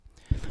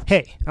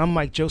Hey, I'm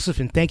Mike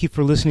Joseph, and thank you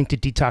for listening to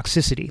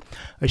Detoxicity,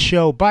 a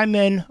show by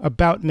men,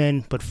 about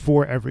men, but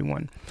for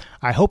everyone.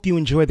 I hope you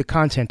enjoy the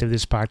content of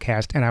this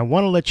podcast, and I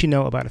want to let you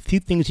know about a few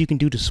things you can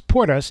do to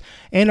support us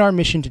and our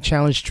mission to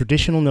challenge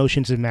traditional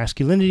notions of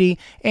masculinity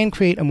and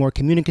create a more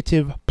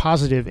communicative,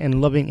 positive,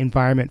 and loving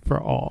environment for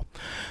all.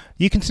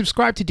 You can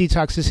subscribe to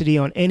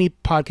Detoxicity on any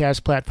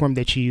podcast platform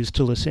that you use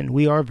to listen.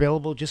 We are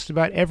available just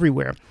about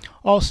everywhere.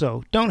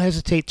 Also, don't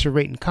hesitate to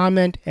rate and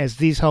comment, as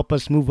these help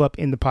us move up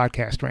in the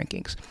podcast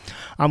rankings.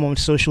 I'm on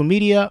social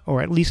media,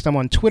 or at least I'm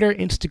on Twitter,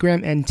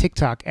 Instagram, and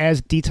TikTok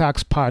as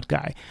Detox Pod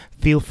Guy.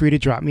 Feel free to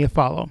drop me a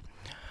follow.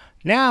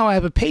 Now I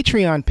have a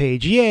Patreon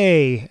page,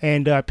 yay!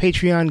 And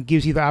Patreon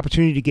gives you the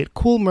opportunity to get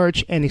cool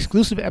merch and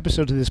exclusive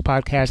episodes of this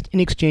podcast in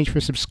exchange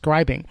for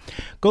subscribing.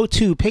 Go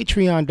to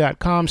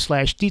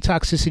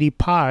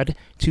patreon.com/detoxicitypod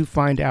to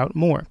find out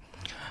more.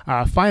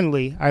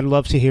 Finally, I'd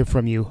love to hear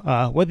from you.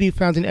 Whether you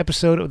found an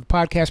episode of the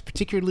podcast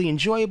particularly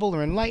enjoyable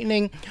or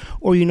enlightening,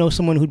 or you know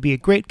someone who'd be a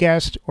great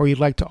guest, or you'd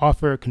like to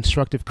offer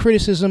constructive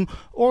criticism,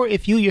 or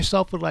if you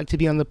yourself would like to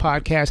be on the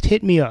podcast,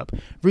 hit me up.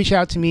 Reach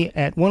out to me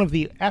at one of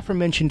the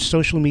aforementioned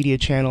social media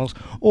channels,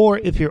 or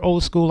if you're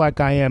old school like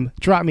I am,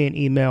 drop me an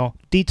email,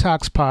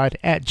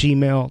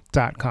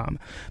 detoxpod@gmail.com.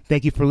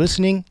 Thank you for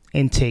listening,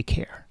 and take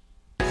care.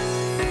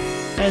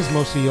 As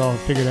most of y'all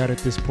have figured out at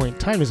this point,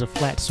 time is a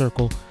flat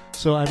circle.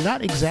 So I'm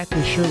not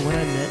exactly sure when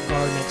I met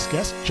our next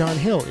guest, John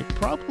Hill. It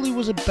probably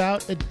was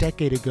about a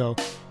decade ago,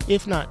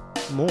 if not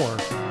more.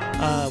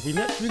 We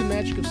met through the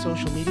magic of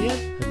social media.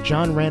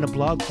 John ran a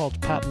blog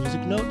called Pop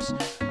Music Notes.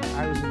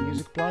 I was a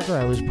music blogger.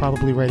 I was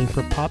probably writing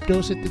for Pop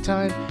Dose at the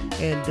time.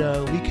 And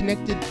we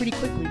connected pretty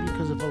quickly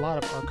because of a lot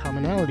of our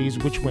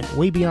commonalities, which went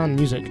way beyond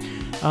music.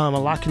 A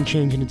lot can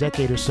change in a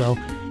decade or so.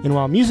 And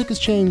while music has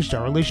changed,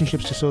 our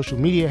relationships to social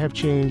media have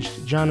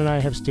changed. John and I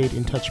have stayed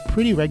in touch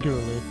pretty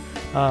regularly.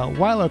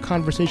 While our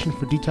conversation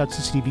for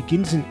Detoxicity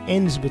begins and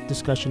ends with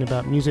discussion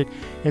about music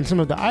and some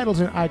of the idols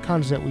and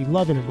icons that we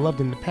love and have loved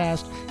in the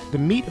past, the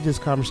meat of this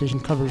conversation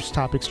covers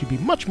topics you'd be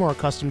much more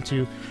accustomed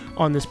to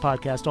on this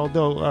podcast,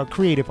 although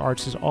creative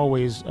arts is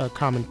always a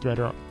common thread,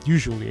 or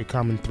usually a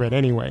common thread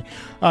anyway.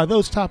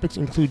 Those topics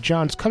include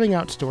John's coming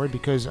out story,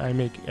 because I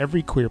make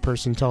every queer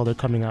person tell their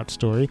coming out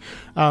story,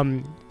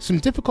 some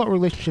difficult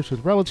relationships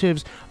with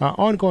relatives,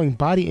 ongoing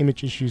body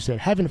image issues that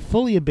haven't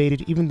fully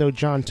abated even though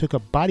John took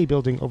up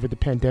bodybuilding over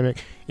the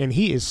pandemic, and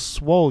he is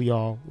swole,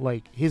 y'all.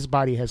 Like, his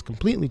body has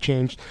completely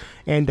changed,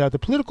 and the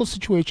political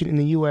situation in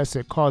the U.S.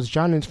 that caused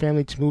John and his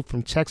family to move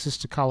from Texas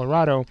to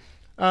Colorado,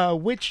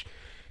 which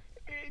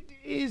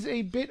is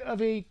a bit of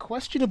a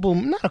questionable,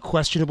 not a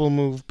questionable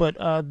move, but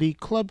the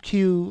Club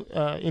Q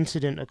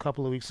incident a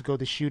couple of weeks ago,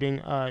 the shooting,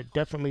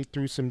 definitely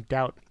threw some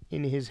doubt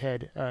in his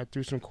head,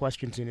 threw some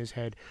questions in his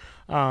head,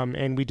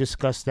 and we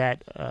discussed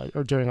that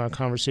during our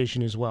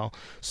conversation as well.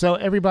 So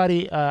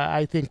everybody,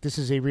 I think this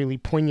is a really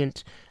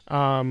poignant,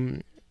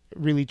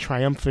 really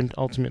triumphant,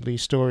 ultimately,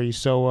 story.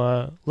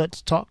 So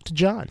let's talk to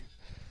John.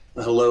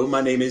 Hello,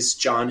 my name is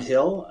John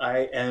Hill.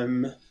 I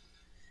am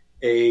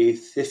a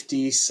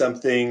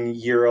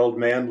 50-something-year-old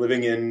man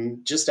living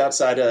in just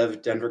outside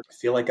of Denver. I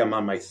feel like I'm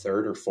on my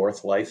third or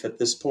fourth life at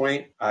this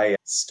point. I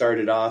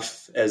started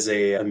off as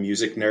a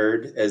music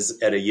nerd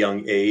at a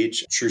young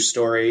age. True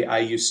story, I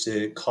used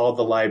to call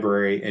the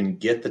library and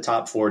get the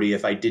top 40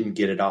 if I didn't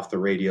get it off the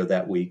radio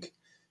that week,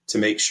 to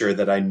make sure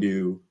that I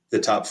knew the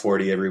top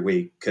 40 every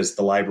week, because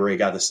the library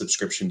got a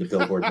subscription to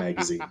Billboard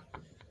magazine.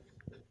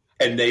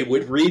 And they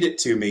would read it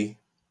to me.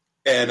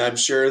 And I'm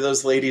sure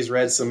those ladies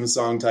read some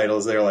song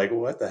titles. They're like,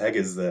 what the heck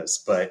is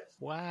this? But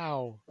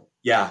wow.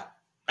 Yeah,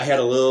 I had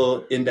a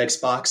little index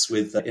box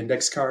with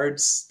index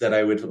cards that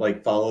I would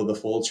follow the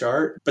full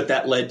chart. But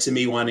that led to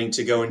me wanting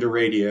to go into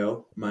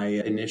radio. My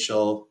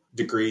initial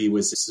degree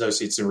was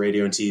associates in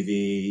radio and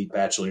TV,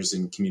 bachelor's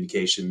in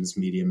communications,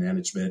 media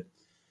management.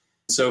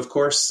 So, of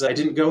course, I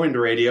didn't go into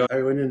radio.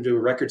 I went into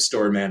record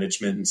store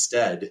management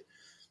instead,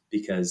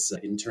 because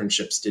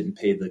internships didn't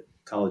pay the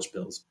college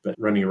bills, but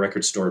running a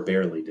record store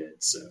barely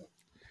did. So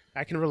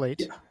I can relate.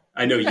 Yeah,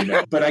 I know you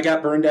know. But I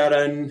got burned out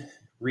on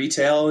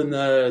retail in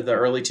the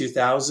early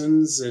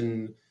 2000s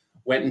and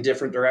went in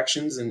different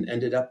directions and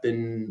ended up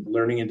in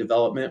learning and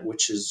development,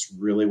 which is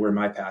really where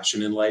my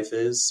passion in life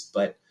is.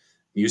 But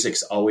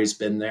music's always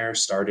been there.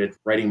 Started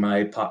writing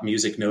my Pop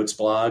Music Notes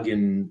blog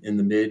in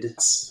the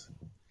mids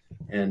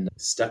and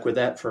stuck with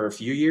that for a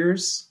few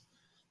years.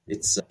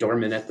 It's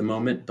dormant at the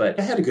moment, but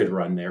I had a good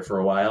run there for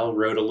a while.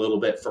 Wrote a little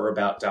bit for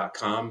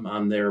About.com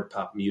on their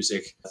pop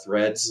music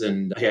threads.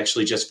 And I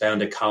actually just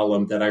found a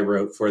column that I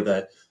wrote for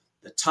the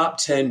top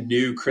 10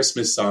 new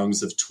Christmas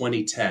songs of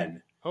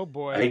 2010. Oh,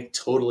 boy. I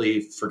totally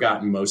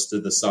forgotten most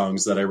of the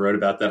songs that I wrote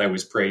about that I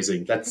was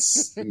praising.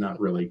 That's not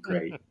really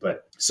great.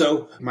 But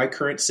so my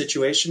current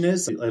situation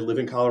is I live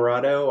in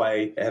Colorado.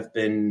 I have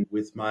been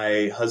with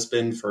my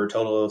husband for a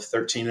total of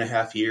 13 and a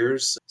half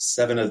years,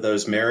 7 of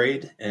those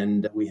married.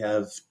 And we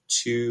have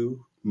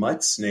 2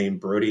 mutts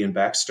named Brody and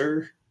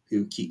Baxter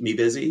who keep me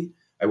busy.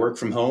 I work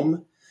from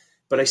home,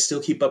 but I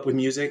still keep up with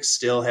music,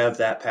 still have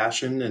that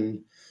passion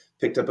and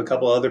picked up a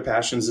couple other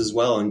passions as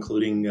well,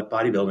 including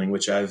bodybuilding,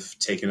 which I've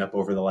taken up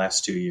over the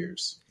last 2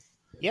 years.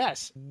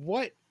 Yes.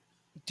 What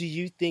do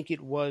you think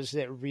it was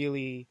that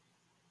really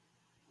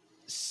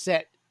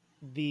set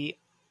the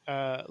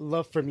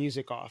love for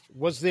music off?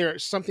 Was there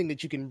something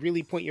that you can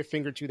really point your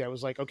finger to that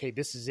was like, okay,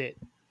 this is it?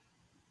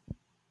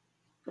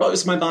 Well, it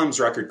was my mom's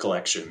record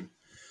collection.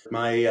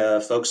 My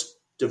folks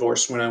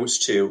divorced when I was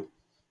 2,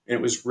 and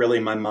it was really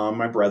my mom,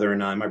 my brother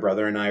and I. My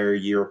brother and I are a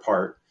year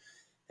apart.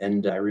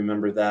 And I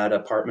remember that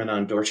apartment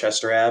on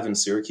Dorchester Ave in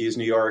Syracuse,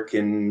 New York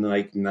in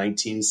like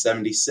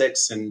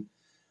 1976. And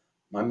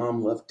my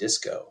mom loved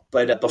disco.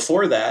 But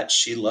before that,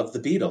 she loved the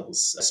Beatles,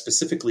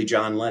 specifically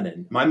John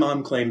Lennon. My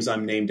mom claims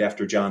I'm named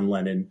after John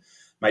Lennon.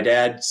 My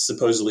dad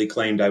supposedly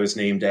claimed I was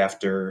named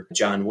after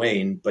John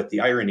Wayne. But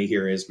the irony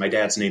here is my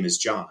dad's name is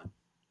John.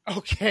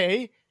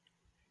 Okay.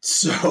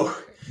 So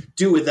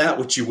do with that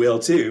what you will,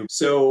 too.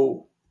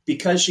 So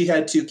because she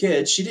had 2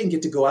 kids, she didn't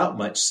get to go out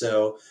much.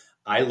 So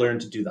I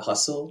learned to do the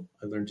hustle.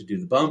 I learned to do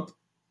the bump.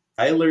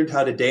 I learned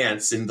how to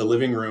dance in the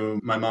living room,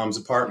 my mom's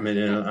apartment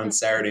on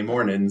Saturday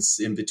mornings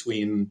in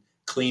between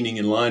cleaning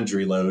and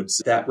laundry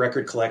loads. That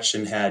record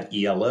collection had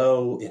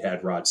ELO, it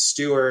had Rod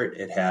Stewart,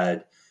 it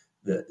had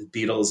the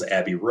Beatles'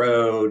 Abbey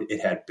Road,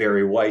 it had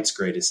Barry White's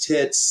Greatest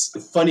Hits. The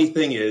funny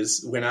thing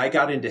is, when I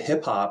got into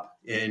hip hop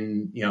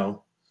in,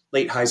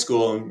 late high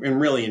school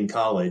and really in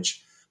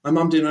college, my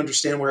mom didn't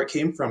understand where it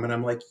came from. And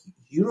I'm like,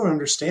 you don't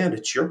understand.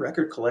 It's your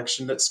record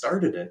collection that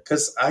started it.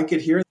 Because I could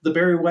hear the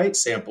Barry White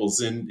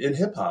samples in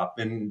hip hop,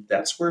 and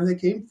that's where they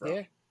came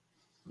from.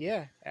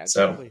 Yeah,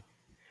 absolutely. So,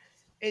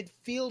 it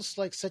feels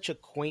like such a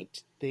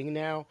quaint thing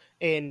now.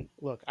 And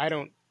look,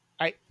 I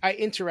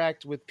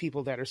interact with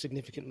people that are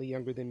significantly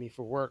younger than me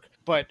for work,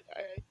 but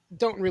I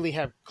don't really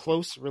have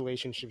close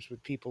relationships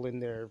with people in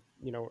their,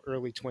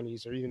 early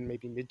 20s or even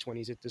maybe mid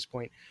 20s at this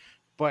point.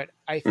 But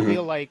I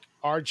feel like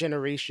our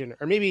generation,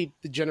 or maybe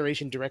the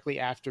generation directly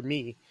after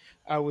me,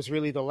 was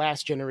really the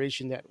last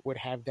generation that would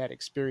have that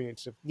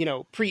experience of,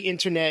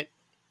 pre-internet.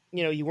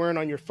 You weren't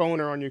on your phone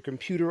or on your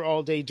computer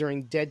all day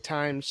during dead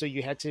time, so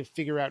you had to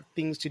figure out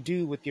things to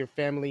do with your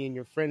family and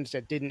your friends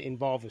that didn't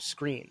involve a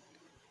screen.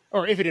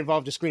 Or if it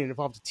involved a screen, it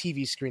involved a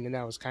TV screen, and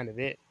that was kind of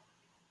it.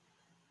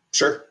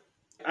 Sure.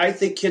 I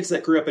think kids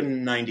that grew up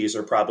in the 90s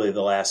are probably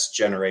the last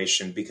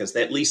generation because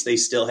at least they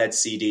still had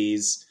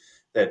CDs.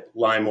 That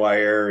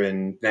LimeWire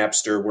and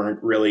Napster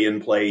weren't really in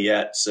play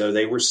yet. So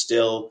they were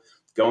still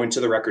going to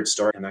the record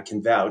store. And I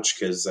can vouch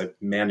because I've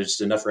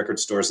managed enough record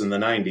stores in the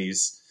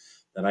 90s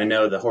that I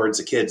know the hordes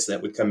of kids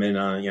that would come in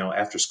on,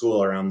 after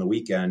school or on the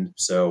weekend.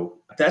 So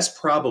that's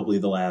probably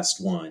the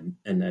last one.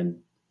 And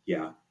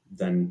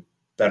then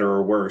better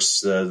or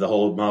worse, the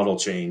whole model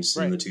changed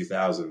in the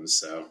 2000s.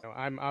 So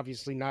I'm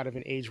obviously not of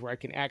an age where I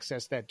can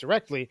access that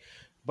directly,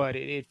 but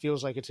it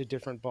feels like it's a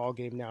different ball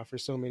game now for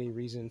so many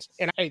reasons.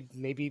 And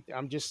maybe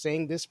I'm just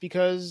saying this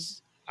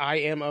because I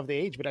am of the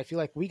age, but I feel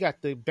like we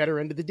got the better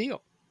end of the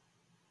deal.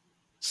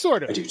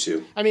 Sort of. I do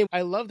too. I mean,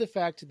 I love the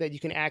fact that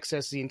you can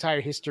access the entire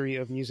history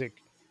of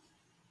music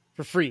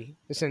for free,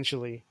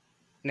 essentially,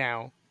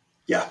 now.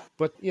 Yeah.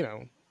 But,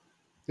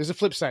 there's a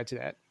flip side to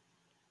that.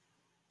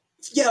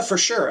 Yeah, for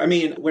sure. I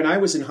mean, when I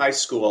was in high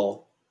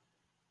school,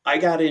 I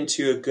got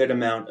into a good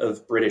amount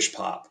of British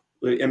pop.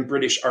 And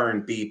British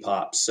R&B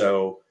pop,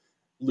 so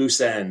Loose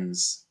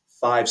Ends,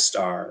 Five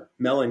Star,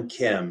 Mel and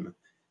Kim,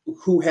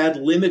 who had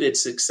limited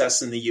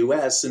success in the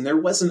US, and there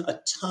wasn't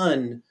a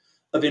ton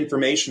of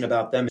information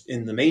about them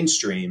in the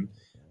mainstream.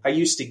 I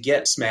used to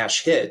get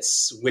smash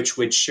hits, which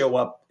would show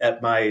up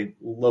at my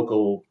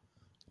local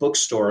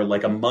bookstore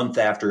like a month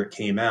after it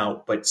came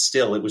out, but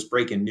still it was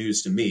breaking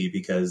news to me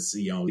because,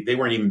 they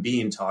weren't even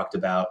being talked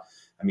about.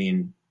 I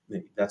mean,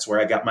 that's where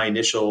I got my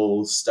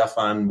initial stuff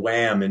on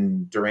Wham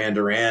and Duran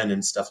Duran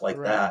and stuff like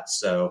that.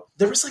 So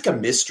there was like a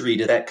mystery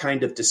to that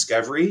kind of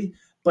discovery.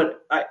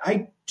 But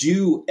I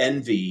do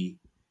envy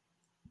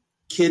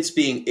kids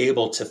being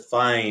able to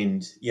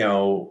find,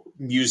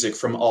 music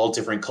from all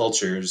different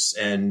cultures.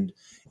 And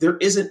there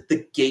isn't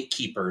the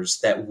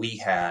gatekeepers that we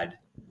had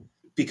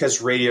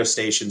because radio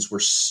stations were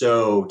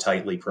so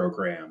tightly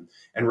programmed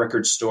and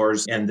record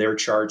stores and their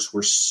charts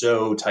were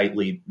so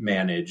tightly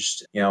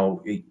managed.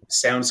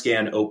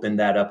 SoundScan opened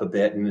that up a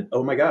bit and,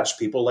 oh my gosh,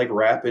 people like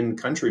rap and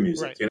country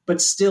music. Right.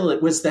 But still,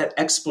 it was that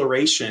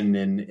exploration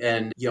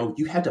and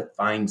you had to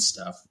find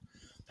stuff.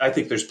 I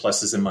think there's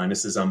pluses and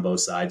minuses on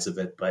both sides of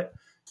it, but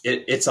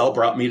it's all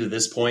brought me to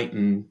this point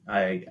and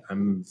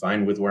I'm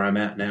fine with where I'm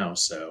at now.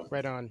 So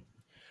right on.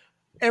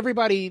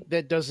 Everybody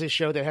that does this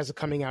show that has a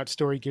coming out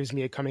story gives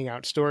me a coming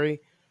out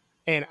story.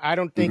 And I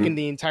don't think in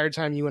the entire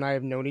time you and I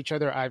have known each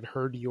other, I've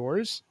heard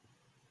yours.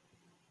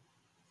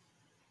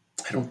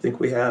 I don't think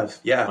we have.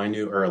 Yeah, I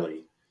knew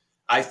early.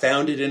 I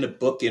found it in a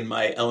book in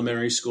my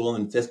elementary school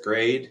in 5th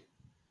grade.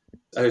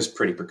 I was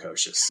pretty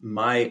precocious.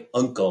 My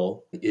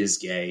uncle is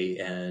gay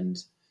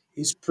and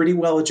he's pretty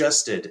well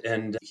adjusted,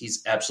 and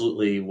he's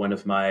absolutely one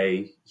of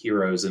my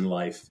heroes in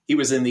life. He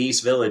was in the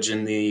East Village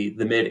in the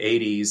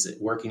mid-'80s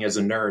working as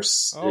a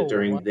nurse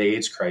during the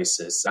AIDS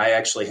crisis. I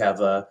actually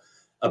have a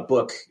a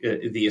book,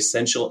 the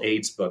Essential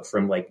AIDS book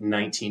from like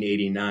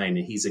 1989,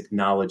 and he's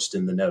acknowledged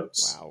in the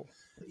notes. Wow.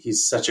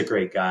 He's such a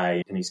great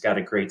guy, and he's got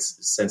a great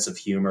sense of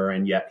humor,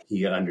 and yet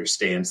he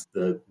understands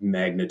the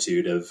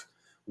magnitude of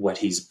what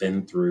he's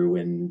been through,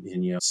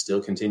 and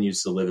still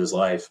continues to live his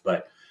life.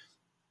 But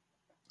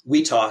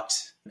we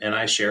talked, and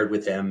I shared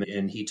with him,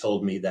 and he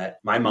told me that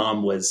my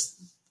mom was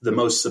the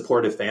most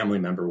supportive family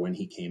member when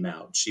he came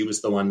out. She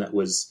was the one that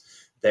was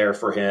there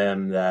for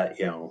him, that,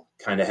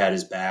 kind of had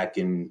his back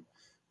and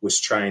was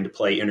trying to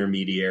play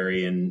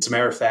intermediary. And as a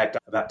matter of fact,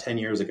 about 10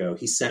 years ago,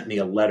 he sent me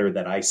a letter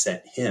that I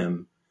sent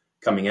him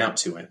coming out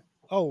to him.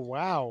 Oh,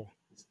 wow.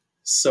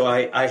 So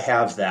I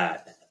have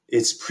that.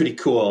 It's pretty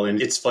cool.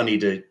 And it's funny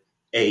to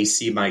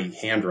see my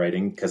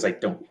handwriting, because I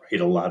don't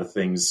write a lot of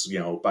things,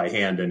 by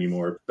hand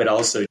anymore, but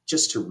also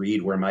just to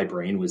read where my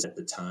brain was at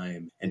the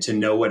time and to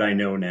know what I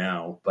know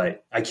now.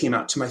 But I came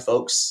out to my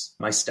folks.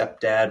 My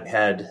stepdad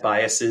had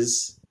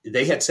biases.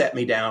 They had sat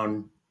me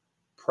down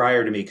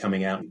prior to me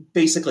coming out,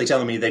 basically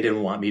telling me they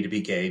didn't want me to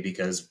be gay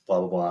because blah,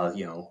 blah,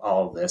 blah,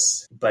 all of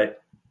this.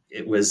 But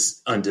it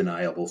was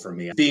undeniable for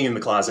me. Being in the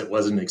closet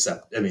wasn't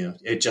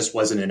it just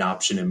wasn't an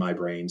option in my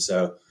brain.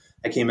 So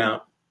I came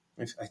out,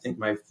 I think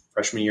my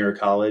freshman year of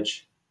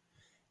college,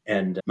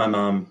 and my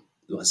mom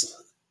was,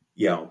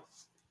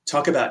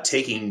 talk about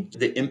taking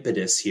the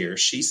impetus here.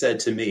 She said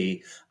to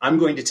me, "I'm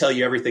going to tell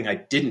you everything I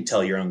didn't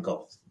tell your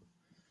uncle."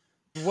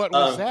 What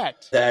was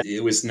that? That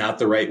it was not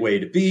the right way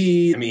to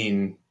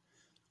be.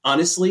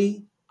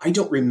 Honestly, I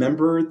don't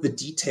remember the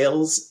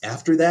details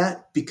after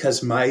that,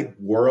 because my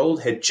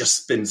world had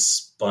just been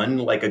spun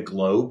like a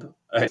globe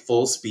at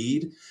full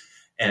speed.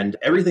 And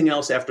everything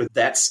else after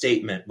that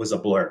statement was a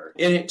blur.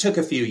 And it took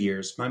a few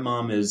years. My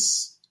mom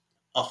is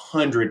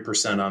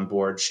 100% on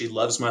board. She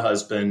loves my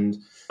husband.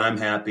 I'm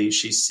happy.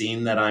 She's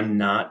seen that I'm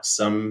not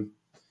some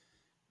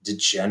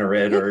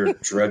degenerate or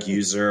drug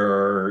user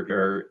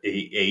or a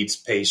AIDS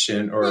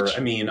patient or,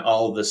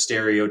 all the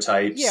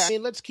stereotypes. Yeah,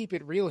 let's keep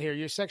it real here.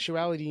 Your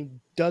sexuality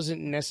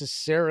doesn't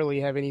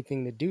necessarily have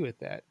anything to do with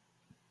that.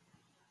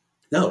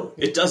 No,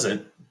 it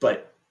doesn't.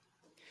 But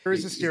there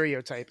is a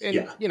stereotype.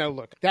 And,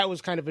 look, that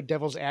was kind of a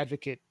devil's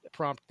advocate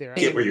prompt there. I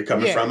get where you're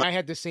coming from. I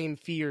had the same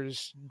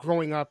fears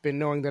growing up and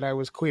knowing that I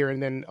was queer,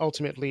 and then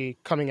ultimately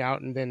coming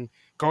out, and then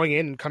going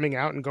in and coming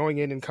out and going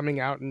in and coming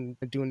out and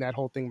doing that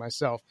whole thing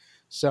myself.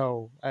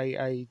 So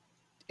I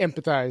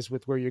empathize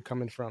with where you're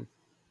coming from.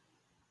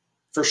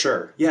 For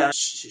sure. Yeah.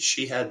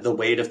 She had the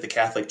weight of the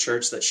Catholic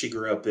Church that she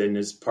grew up in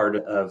as part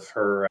of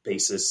her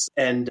basis.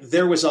 And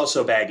there was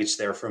also baggage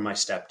there from my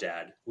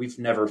stepdad. We've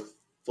never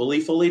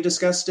fully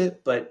discussed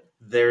it, but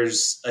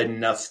there's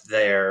enough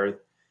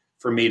there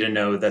for me to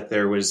know that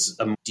there was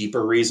a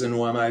deeper reason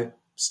why my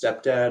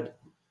stepdad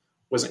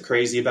wasn't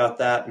crazy about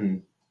that.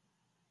 And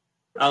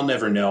I'll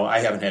never know. I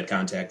haven't had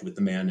contact with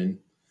the man in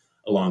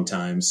a long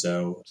time.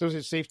 So is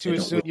it safe to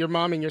assume your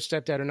mom and your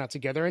stepdad are not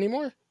together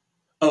anymore?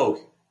 Oh,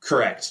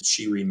 correct.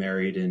 She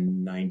remarried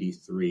in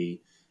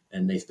 93,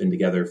 and they've been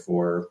together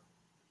for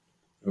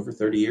over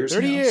 30 years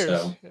 30 now. years.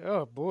 So.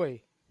 Oh,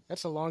 boy.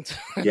 That's a long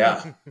time.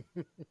 Yeah.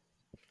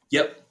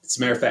 Yep. As a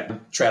matter of fact,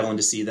 I'm traveling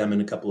to see them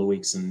in a couple of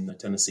weeks in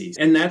Tennessee.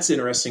 And that's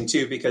interesting,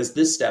 too, because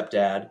this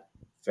stepdad,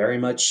 very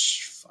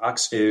much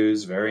Fox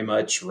News, very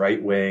much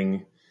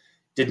right-wing,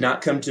 did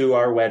not come to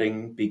our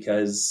wedding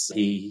because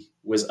he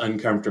was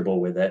uncomfortable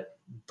with it.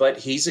 But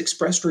he's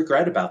expressed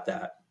regret about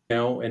that,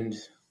 and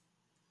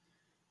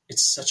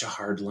it's such a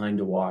hard line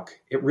to walk.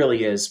 It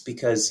really is,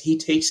 because he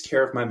takes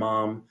care of my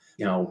mom.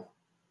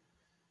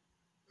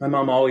 My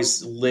mom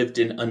always lived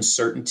in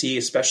uncertainty,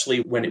 especially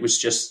when it was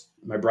just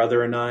my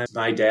brother and I.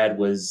 My dad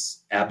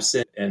was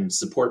absent, and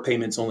support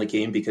payments only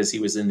came because he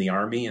was in the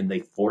Army, and they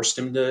forced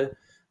him to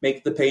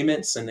make the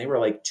payments. And they were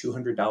like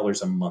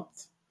 $200 a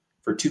month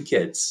for 2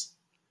 kids.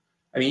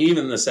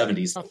 Even in the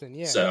 70s. Nothing,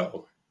 yeah.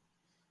 So,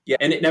 yeah.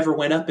 And it never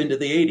went up into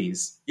the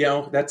 80s.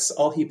 That's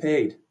all he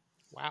paid.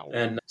 Wow.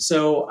 And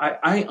so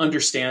I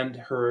understand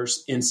her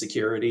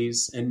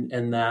insecurities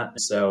and that.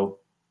 So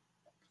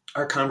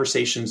our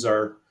conversations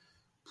are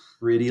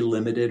pretty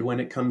limited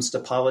when it comes to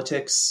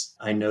politics.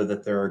 I know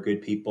that there are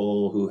good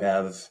people who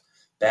have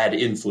bad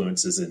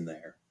influences in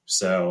there.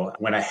 So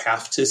when I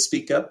have to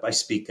speak up, I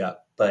speak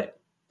up. But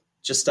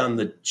just on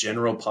the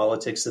general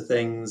politics of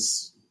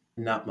things,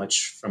 not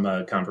much from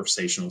a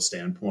conversational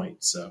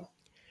standpoint. So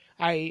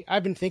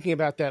I've been thinking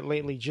about that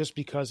lately, just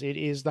because it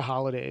is the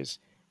holidays.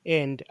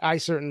 And I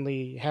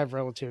certainly have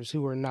relatives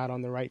who are not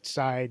on the right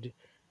side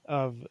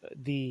of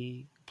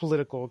the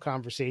political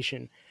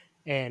conversation.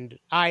 And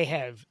I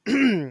have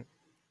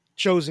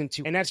chosen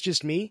to, and that's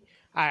just me.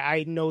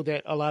 I know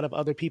that a lot of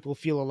other people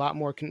feel a lot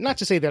more, not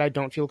to say that I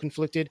don't feel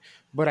conflicted,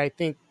 but I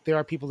think there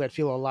are people that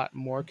feel a lot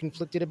more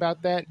conflicted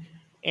about that.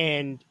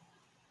 And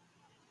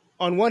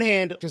on one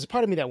hand, there's a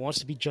part of me that wants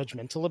to be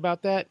judgmental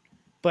about that,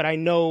 but I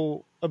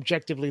know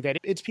objectively that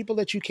it's people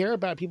that you care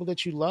about, people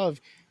that you love.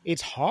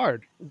 It's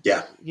hard.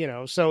 Yeah.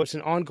 So it's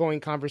an ongoing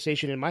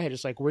conversation in my head.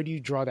 It's like, where do you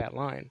draw that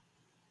line?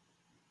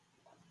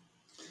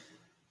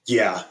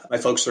 Yeah. My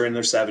folks are in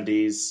their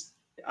 70s.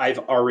 I've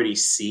already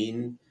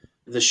seen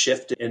the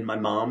shift in my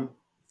mom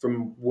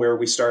from where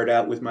we started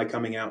out with my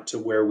coming out to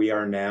where we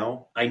are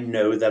now. I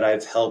know that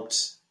I've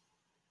helped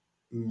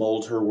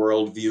mold her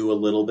worldview a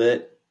little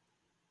bit,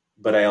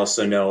 but I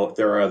also know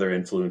there are other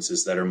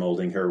influences that are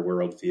molding her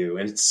worldview.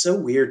 And it's so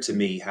weird to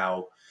me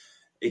how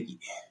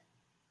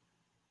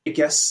I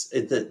guess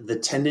the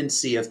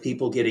tendency of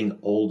people getting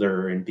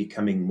older and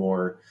becoming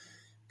more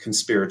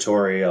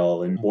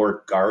conspiratorial and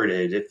more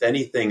guarded. If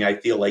anything, I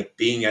feel like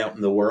being out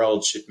in the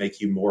world should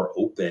make you more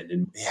open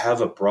and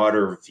have a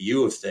broader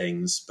view of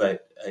things.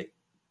 But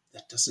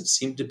that doesn't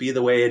seem to be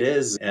the way it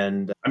is.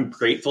 And I'm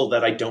grateful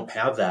that I don't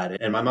have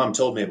that. And my mom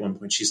told me at one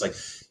point, she's like,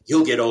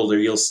 you'll get older,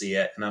 you'll see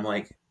it. And I'm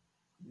like,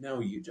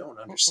 no, you don't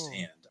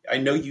understand. I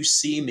know you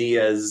see me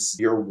as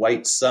your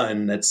white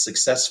son that's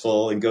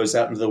successful and goes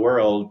out into the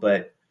world,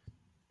 but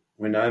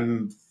when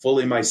I'm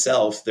fully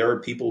myself, there are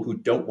people who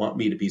don't want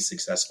me to be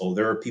successful.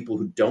 There are people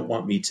who don't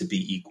want me to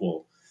be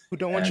equal. Who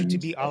don't want you to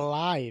be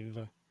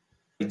alive.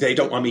 They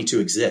don't want me to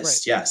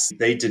exist. Right. Yes.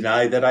 They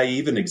deny that I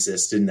even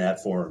exist in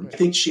that form. Right. I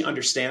think she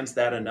understands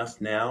that enough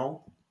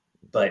now,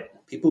 but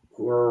people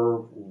who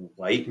are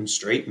white and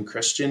straight and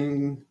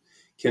Christian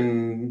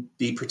can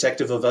be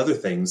protective of other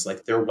things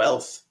like their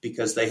wealth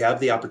because they have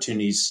the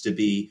opportunities to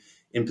be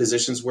in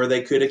positions where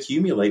they could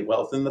accumulate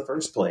wealth in the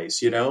first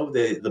place. You know,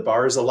 the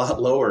bar is a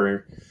lot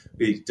lower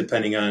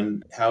depending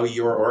on how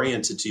you're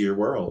oriented to your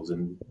world.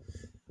 And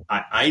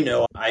I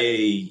know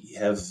I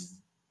have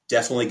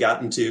definitely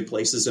gotten to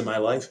places in my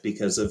life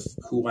because of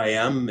who I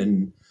am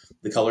and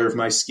the color of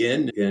my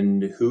skin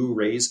and who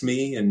raised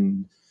me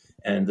and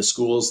the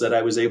schools that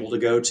I was able to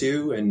go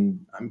to.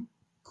 And I'm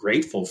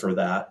grateful for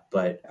that,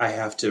 but I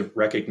have to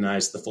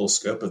recognize the full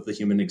scope of the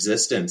human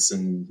existence.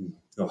 And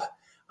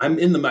I'm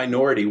in the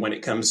minority when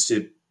it comes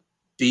to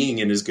being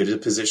in as good a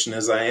position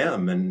as I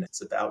am. And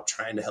it's about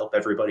trying to help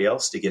everybody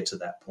else to get to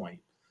that point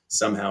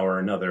somehow or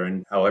another.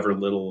 And however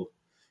little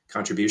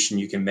contribution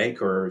you can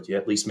make, or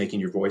at least making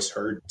your voice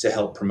heard to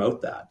help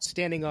promote that.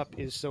 Standing up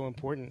is so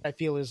important. I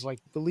feel is like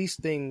the least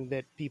thing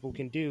that people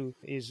can do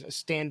is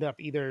stand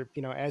up either,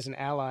 you know, as an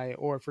ally,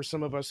 or for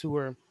some of us who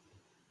are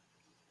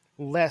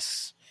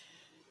less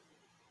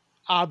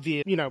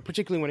obvious, you know,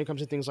 particularly when it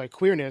comes to things like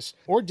queerness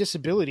or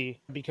disability,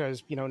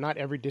 because, you know, not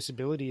every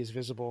disability is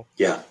visible.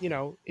 Yeah. You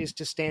know, is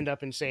to stand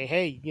up and say,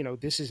 hey, you know,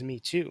 this is me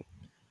too.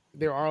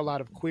 There are a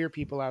lot of queer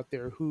people out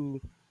there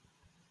who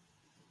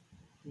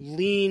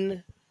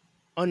lean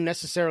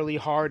unnecessarily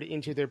hard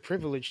into their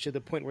privilege to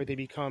the point where they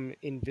become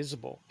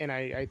invisible. And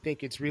I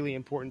think it's really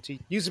important to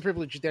use the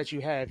privilege that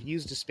you have,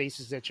 use the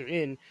spaces that you're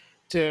in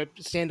to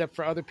stand up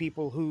for other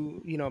people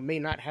who, you know, may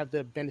not have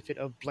the benefit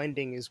of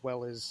blending as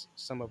well as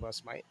some of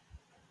us might.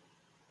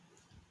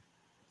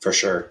 For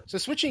sure. So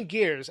switching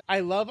gears, I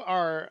love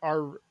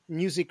our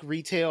music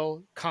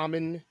retail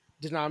common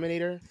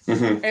denominator.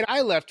 Mm-hmm. And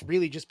I left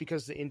really just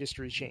because the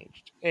industry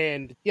changed.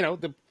 And, you know,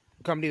 the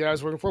company that I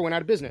was working for went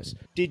out of business.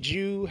 Did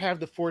you have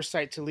the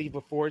foresight to leave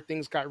before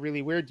things got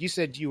really weird? You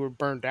said you were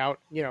burned out.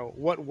 You know,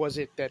 what was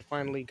it that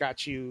finally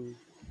got you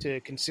to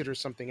consider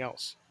something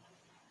else?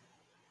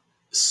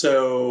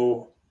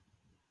 So,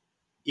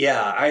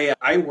 yeah,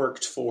 I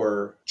worked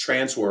for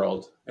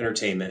Transworld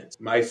Entertainment.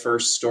 My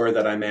first store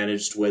that I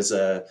managed was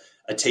a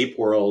Tape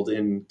World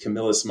in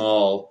Camillus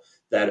Mall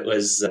that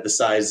was the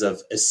size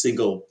of a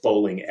single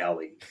bowling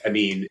alley. I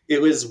mean,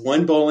 it was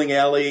one bowling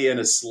alley and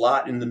a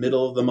slot in the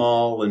middle of the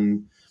mall,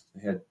 and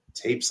I had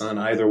tapes on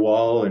either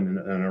wall and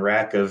a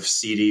rack of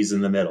CDs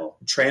in the middle.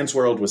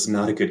 Transworld was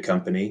not a good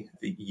company.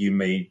 You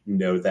may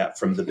know that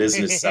from the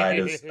business side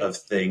of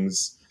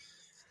things,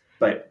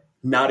 but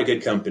not a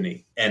good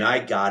company. And I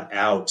got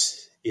out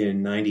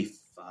in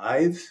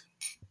 95,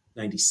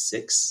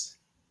 96.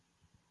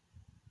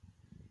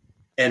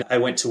 And I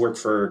went to work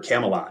for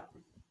Camelot,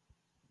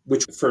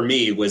 which for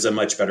me was a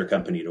much better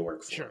company to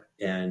work for. Sure.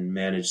 And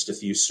managed a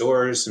few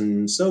stores.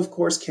 And so, of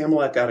course,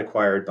 Camelot got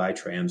acquired by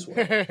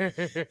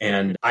Transworld.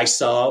 And I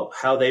saw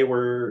how they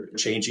were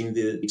changing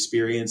the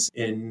experience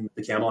in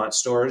the Camelot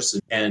stores.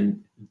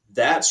 And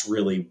that's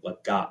really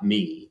what got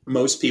me.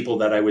 Most people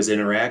that I was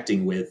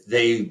interacting with,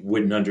 they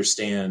wouldn't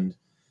understand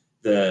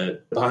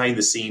the behind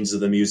the scenes of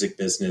the music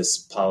business,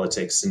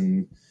 politics,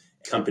 and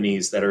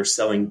companies that are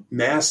selling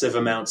massive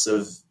amounts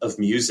of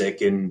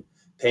music and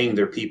paying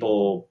their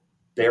people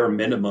bare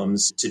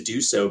minimums to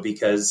do so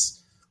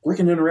because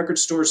working in a record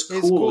store is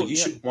cool. You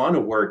should want to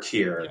work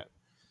here. Yeah.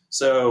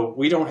 So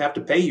we don't have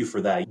to pay you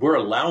for that. We're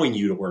allowing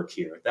you to work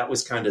here. That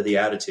was kind of the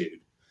attitude.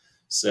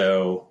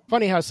 So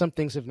funny how some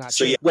things have not changed.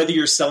 So yeah, whether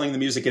you're selling the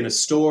music in a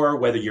store,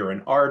 whether you're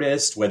an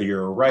artist, whether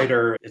you're a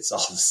writer, it's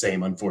all the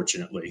same,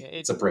 unfortunately.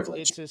 It's a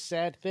privilege. It's a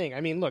sad thing.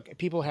 I mean, look,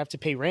 people have to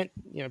pay rent.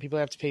 You know, people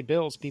have to pay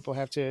bills. People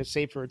have to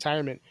save for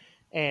retirement.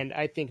 And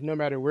I think no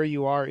matter where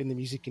you are in the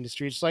music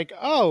industry, it's like,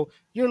 oh,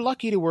 you're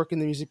lucky to work in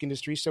the music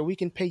industry, so we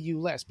can pay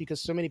you less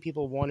because so many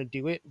people want to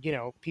do it. You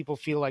know, people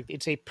feel like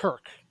it's a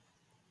perk.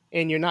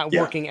 And you're not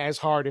working as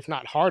hard, if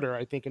not harder,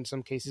 I think, in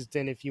some cases,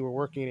 than if you were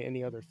working in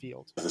any other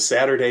field. The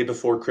Saturday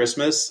before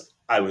Christmas,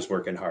 I was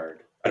working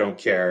hard. I don't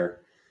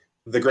care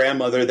The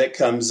grandmother that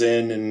comes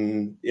in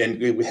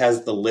and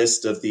has the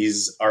list of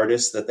these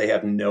artists that they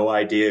have no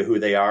idea who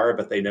they are,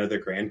 but they know their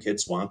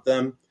grandkids want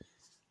them.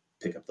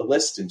 Pick up the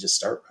list and just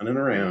start running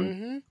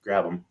around,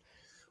 grab them.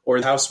 Or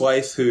the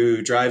housewife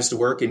who drives to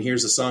work and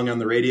hears a song on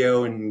the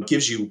radio and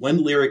gives you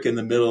one lyric in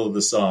the middle of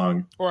the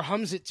song. Or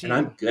hums it to you.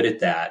 And I'm good at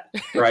that.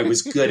 Or I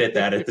was good at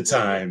that at the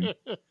time.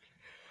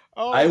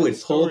 I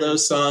would pull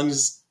those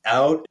songs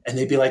out and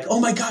they'd be like, oh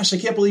my gosh, I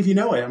can't believe you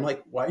know it. I'm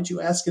like, why'd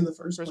you ask in the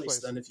first place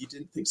then if you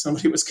didn't think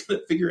somebody was going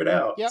to figure it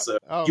out? Yep. So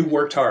you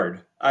worked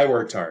hard. I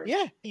worked hard.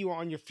 Yeah. You were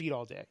on your feet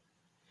all day,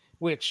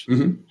 which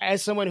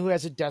as someone who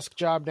has a desk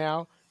job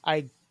now,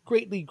 I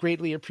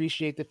greatly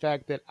appreciate the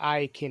fact that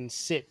I can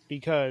sit,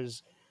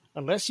 because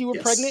unless you were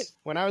pregnant,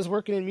 when I was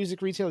working in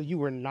music retail, you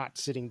were not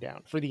sitting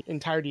down for the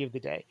entirety of the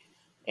day.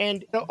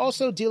 And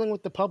also dealing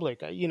with the public.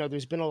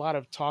 There's been a lot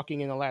of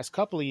talking in the last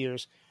couple of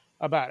years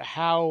about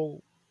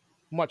how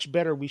much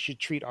better we should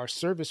treat our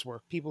service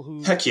work, people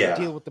who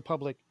deal with the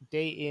public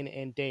day in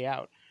and day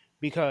out,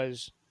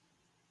 because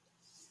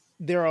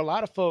there are a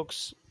lot of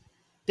folks,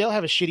 they'll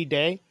have a shitty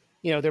day.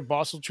 Their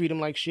boss will treat them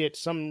like shit.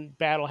 Some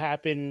bad will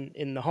happen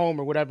in the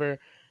home or whatever.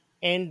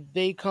 And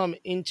they come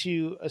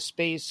into a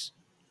space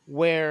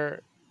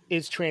where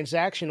it's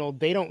transactional.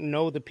 They don't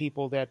know the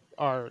people that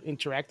are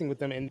interacting with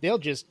them, and they'll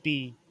just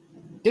be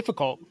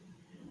difficult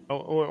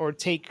or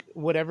take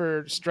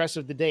whatever stress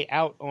of the day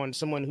out on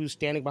someone who's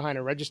standing behind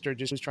a register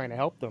just who's trying to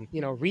help them.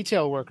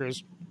 Retail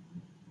workers,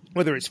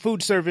 whether it's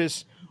food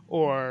service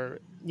or,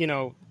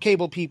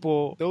 cable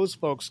people, those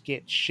folks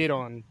get shit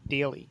on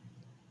daily.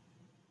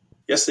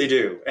 Yes, they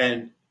do.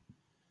 And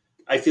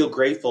I feel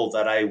grateful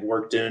that I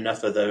worked in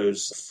enough of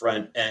those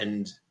front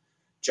end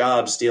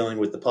jobs dealing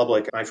with the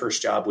public. My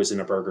first job was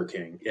in a Burger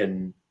King,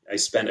 and I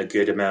spent a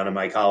good amount of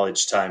my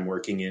college time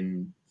working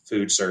in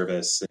food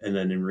service and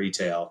then in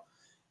retail.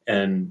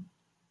 And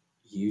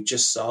you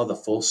just saw the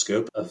full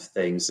scope of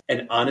things.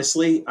 And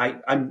honestly,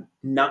 I'm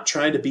not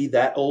trying to be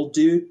that old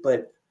dude,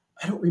 but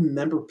I don't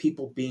remember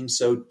people being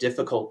so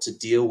difficult to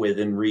deal with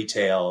in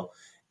retail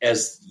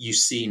as you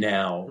see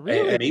now.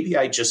 Really? And maybe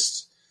I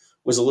just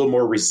was a little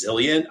more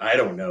resilient. I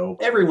don't know.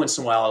 Every once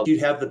in a while,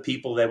 you'd have the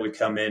people that would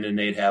come in and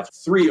they'd have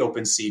 3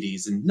 open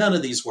CDs and none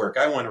of these work.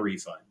 I want a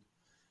refund.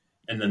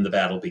 And then the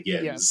battle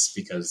begins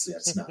because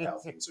that's not how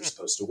things are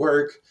supposed to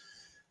work.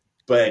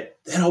 But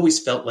that always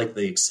felt like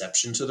the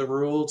exception to the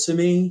rule to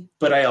me.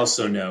 But I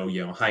also know,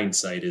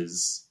 hindsight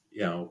is,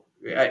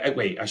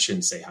 I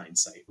shouldn't say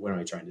hindsight. What am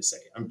I trying to say?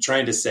 I'm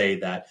trying to say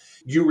that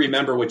you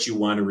remember what you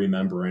want to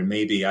remember. And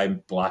maybe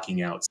I'm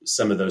blocking out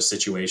some of those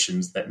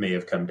situations that may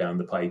have come down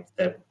the pipe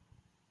that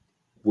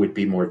would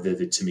be more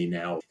vivid to me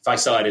now. If I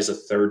saw it as a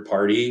third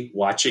party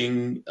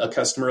watching a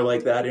customer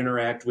like that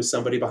interact with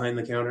somebody behind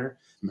the counter,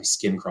 my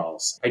skin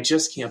crawls. I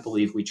just can't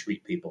believe we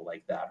treat people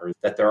like that, or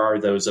that there are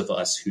those of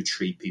us who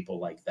treat people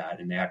like that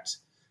and act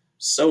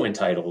so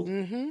entitled.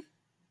 Mm-hmm.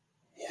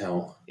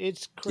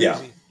 It's crazy.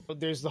 Yeah.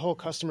 There's the whole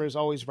customer is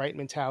always right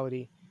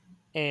mentality,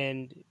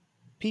 and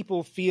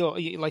people feel,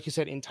 like you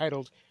said,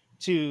 entitled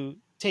to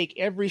take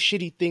every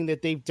shitty thing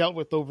that they've dealt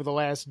with over the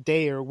last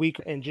day or week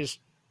and just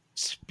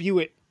spew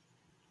it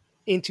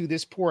into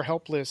this poor,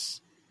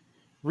 helpless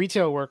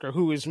retail worker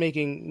who is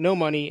making no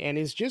money and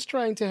is just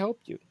trying to help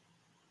you.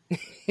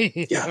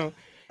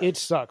 It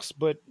sucks,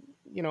 but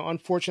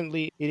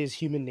unfortunately it is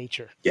human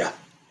nature. Yeah.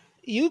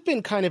 You've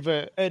been kind of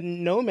a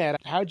nomad.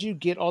 How'd you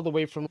get all the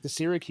way from the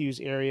Syracuse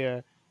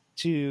area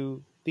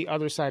to the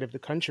other side of the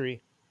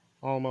country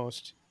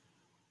almost?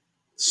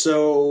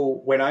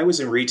 So when I was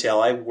in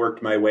retail, I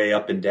worked my way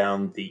up and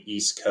down the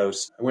East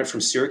Coast. I went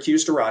from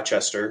Syracuse to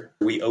Rochester.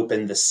 We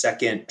opened the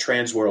second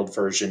Transworld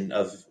version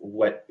of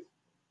what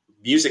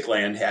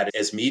Musicland had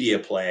as Media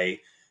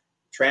Play.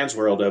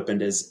 Transworld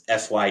opened as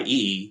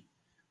FYE,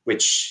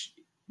 which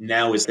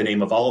now is the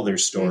name of all of their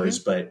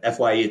stores. Mm-hmm. But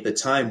FYE at the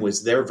time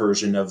was their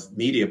version of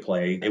Media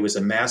Play. It was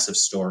a massive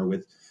store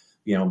with,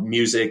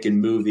 music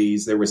and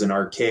movies. There was an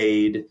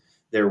arcade.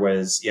 There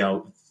was,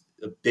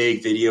 a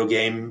big video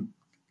game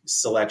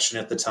selection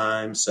at the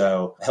time.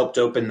 So I helped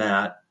open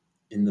that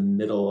in the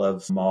middle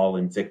of a mall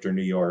in Victor,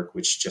 New York,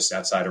 which is just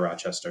outside of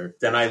Rochester.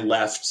 Then I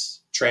left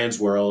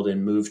Transworld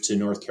and moved to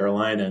North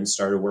Carolina and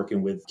started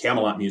working with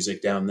Camelot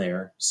Music down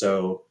there.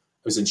 So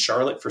I was in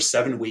Charlotte for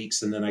 7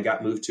 weeks, and then I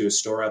got moved to a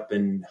store up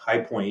in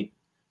High Point,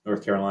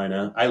 North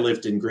Carolina. I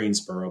lived in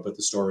Greensboro, but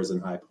the store was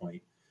in High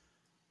Point.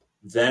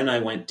 Then I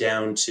went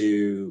down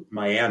to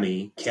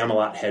Miami.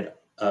 Camelot had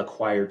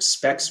acquired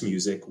Specs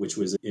Music, which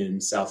was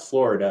in South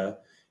Florida.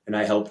 And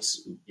I helped,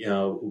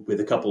 with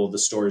a couple of the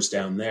stores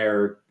down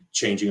there,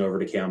 changing over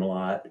to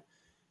Camelot.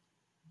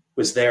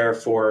 Was there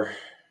for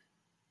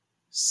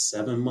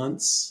 7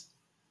 months.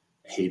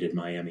 Hated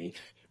Miami.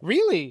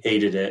 Really?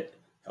 Hated it.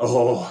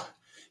 Oh,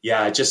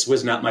 yeah, it just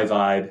was not my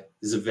vibe.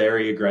 It's a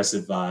very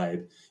aggressive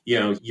vibe.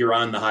 You're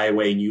on the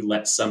highway and you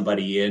let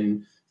somebody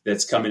in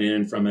that's coming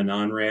in from an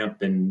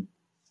on-ramp, and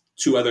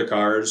 2 other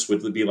cars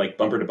would be like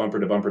bumper to bumper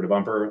to bumper to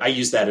bumper. I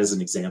use that as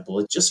an example.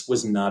 It just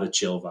was not a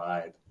chill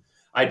vibe.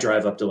 I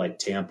drive up to like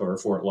Tampa or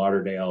Fort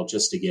Lauderdale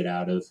just to get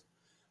out of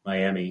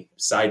Miami.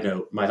 Side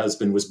note, my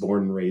husband was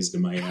born and raised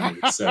in Miami.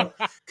 So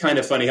kind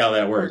of funny how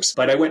that works.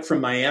 But I went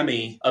from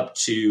Miami up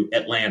to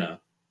Atlanta.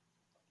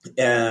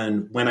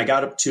 And when I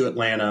got up to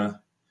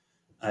Atlanta,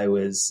 I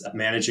was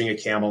managing a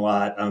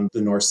Camelot on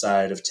the north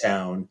side of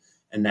town.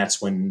 And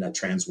that's when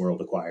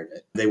Transworld acquired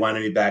it. They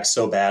wanted me back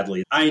so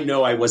badly. I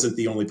know I wasn't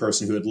the only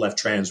person who had left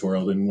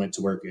Transworld and went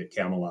to work at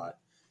Camelot.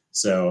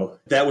 So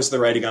that was the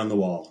writing on the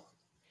wall.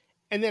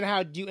 And then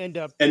how did you end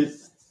up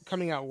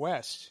coming out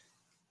west?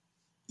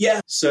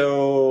 Yeah.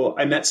 So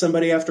I met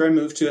somebody after I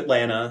moved to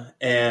Atlanta,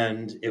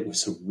 and it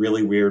was a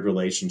really weird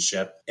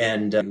relationship.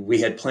 And we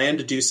had planned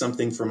to do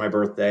something for my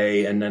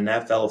birthday, and then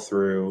that fell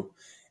through.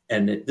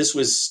 And this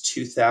was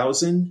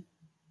 2000.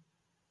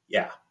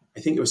 Yeah, I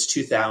think it was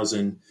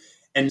 2000.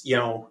 And,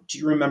 do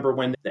you remember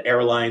when the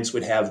airlines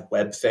would have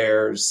web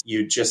fares?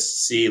 You'd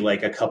just see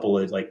like a couple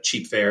of like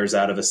cheap fares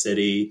out of a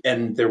city.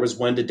 And there was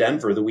one to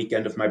Denver the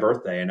weekend of my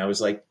birthday. And I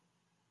was like,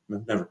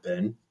 I've never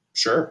been.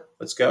 Sure,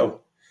 let's go.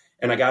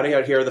 And I got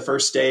out here the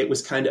first day. It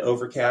was kind of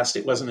overcast.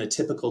 It wasn't a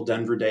typical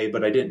Denver day,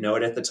 but I didn't know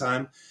it at the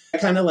time. I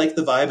kind of liked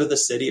the vibe of the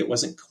city. It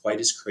wasn't quite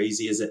as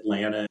crazy as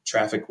Atlanta.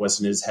 Traffic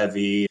wasn't as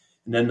heavy.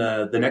 And then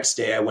the next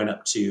day I went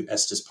up to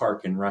Estes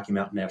Park in Rocky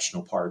Mountain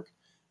National Park.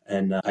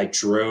 And I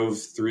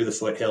drove through the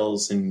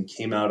foothills and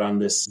came out on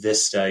this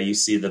vista. You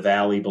see the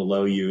valley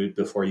below you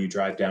before you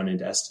drive down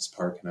into Estes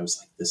Park. And I was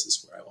like, this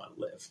is where I want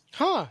to live.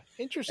 Huh,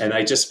 interesting. And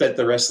I just spent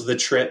the rest of the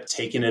trip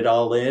taking it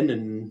all in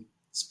and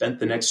spent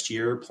the next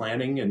year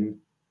planning and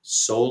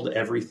sold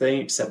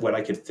everything except what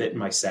I could fit in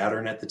my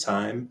Saturn at the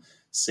time.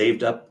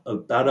 Saved up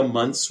about a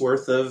month's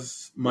worth of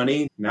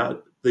money.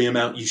 Not the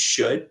amount you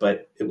should,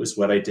 but it was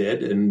what I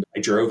did. And I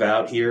drove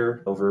out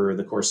here over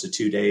the course of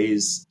 2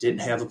 days,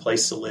 didn't have a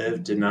place to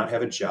live, did not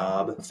have a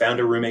job,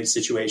 found a roommate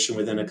situation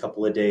within a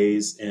couple of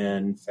days,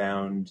 and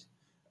found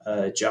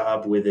a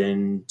job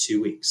within 2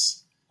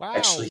 weeks.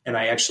 Wow. And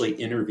I actually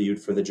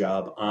interviewed for the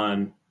job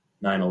on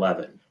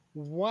 9/11.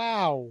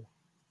 Wow.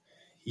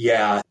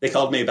 Yeah, they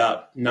called me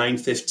about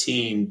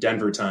 9:15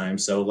 Denver time,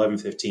 so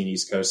 11:15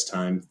 East Coast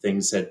time.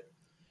 Things had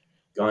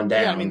gone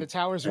down. Yeah, I mean, the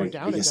towers were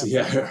down.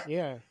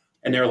 Yeah.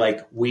 And they're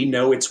like, we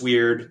know it's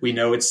weird. We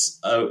know it's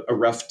a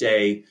rough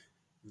day.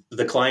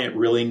 The client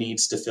really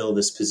needs to fill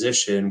this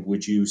position.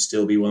 Would you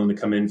still be willing to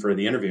come in for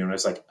the interview? And I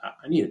was like,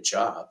 I need a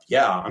job.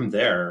 Yeah, I'm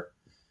there.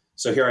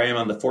 So here I am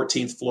on the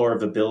 14th floor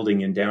of a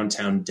building in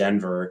downtown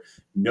Denver.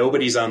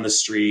 Nobody's on the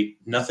street.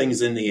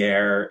 Nothing's in the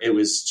air. It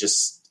was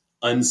just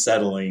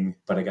unsettling,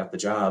 but I got the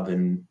job,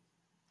 and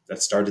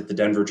that started the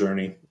Denver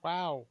journey.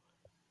 Wow.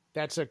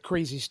 That's a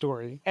crazy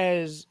story.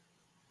 As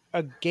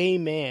a gay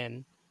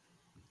man,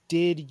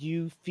 did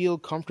you feel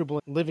comfortable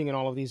living in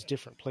all of these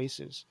different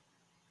places?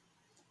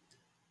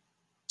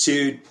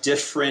 To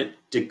different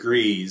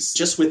degrees.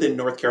 Just within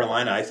North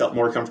Carolina, I felt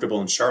more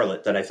comfortable in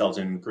Charlotte than I felt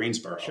in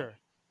Greensboro. Sure.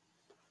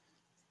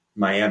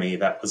 Miami,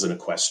 that wasn't a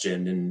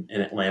question, and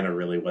Atlanta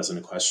really wasn't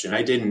a question.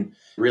 I didn't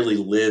really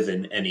live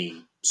in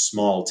any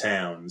small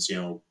towns.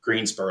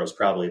 Greensboro is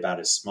probably about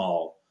as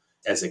small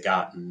as it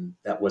got, and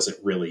that wasn't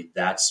really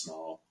that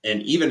small.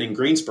 And even in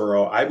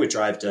Greensboro, I would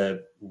drive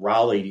to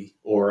Raleigh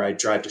or I'd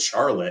drive to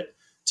Charlotte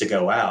to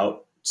go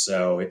out.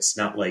 So it's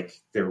not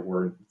like there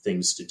were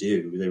things to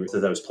do.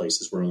 Those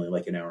places were only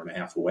like an hour and a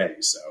half away.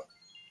 So,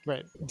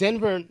 right.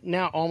 Denver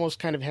now almost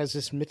kind of has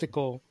this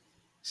mythical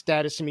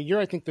status to me. You're,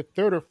 I think, the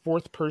third or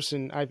fourth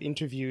person I've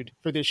interviewed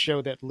for this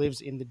show that lives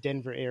in the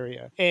Denver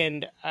area.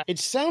 And it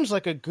sounds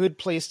like a good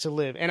place to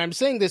live. And I'm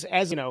saying this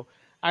as,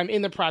 I'm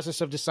in the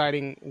process of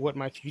deciding what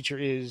my future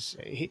is,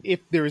 if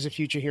there is a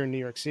future here in New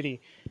York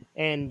City.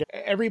 And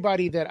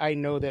everybody that I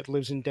know that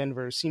lives in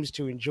Denver seems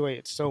to enjoy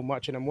it so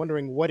much. And I'm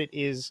wondering what it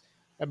is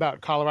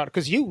about Colorado,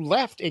 because you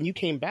left and you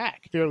came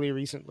back fairly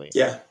recently.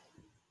 Yeah,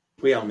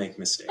 we all make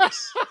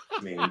mistakes.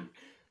 I mean,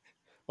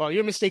 well,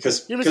 your mistake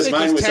because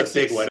mine was Texas. A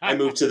big one. I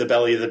moved to the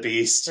belly of the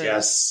beast. Right.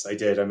 Yes, I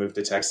did. I moved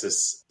to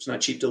Texas. It's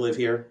not cheap to live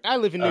here. I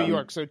live in New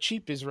York, so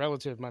cheap is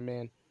relative, my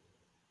man.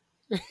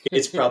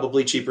 It's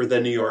probably cheaper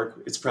than New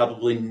York. It's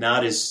probably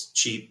not as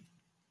cheap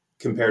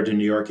compared to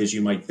New York as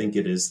you might think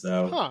it is,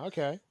 though. Huh,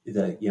 okay.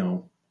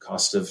 The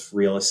cost of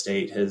real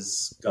estate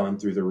has gone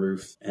through the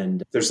roof,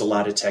 and there's a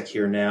lot of tech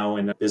here now,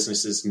 and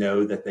businesses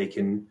know that they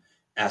can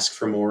ask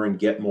for more and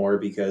get more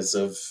because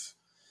of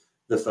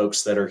the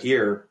folks that are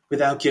here.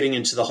 Without getting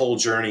into the whole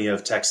journey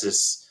of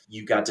Texas,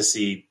 you got to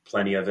see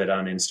plenty of it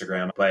on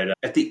Instagram. But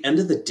at the end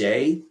of the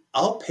day,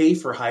 I'll pay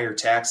for higher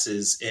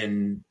taxes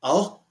and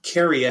I'll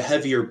carry a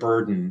heavier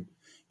burden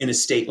in a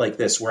state like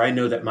this where I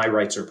know that my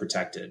rights are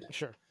protected.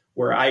 Sure.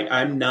 Where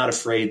I'm not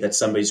afraid that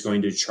somebody's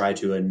going to try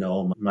to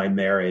annul my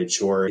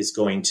marriage or is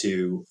going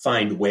to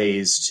find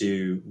ways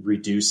to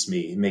reduce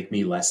me, make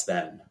me less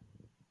than.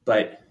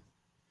 But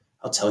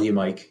I'll tell you,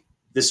 Mike,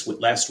 this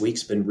last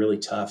week's been really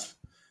tough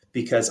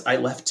because I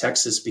left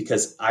Texas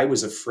because I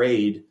was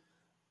afraid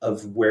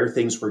of where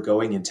things were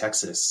going in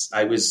Texas.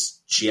 I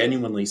was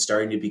genuinely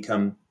starting to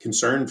become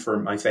concerned for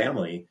my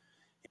family.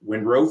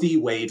 When Roe v.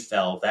 Wade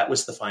fell, that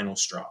was the final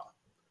straw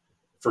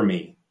for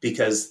me,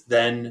 because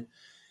then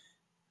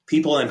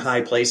people in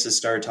high places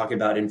started talking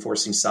about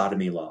enforcing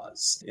sodomy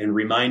laws and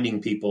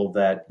reminding people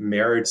that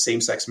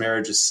same-sex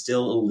marriage is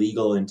still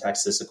illegal in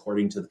Texas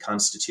according to the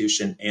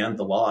Constitution and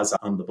the laws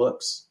on the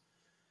books.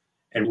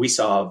 And we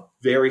saw a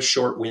very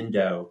short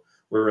window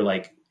where we're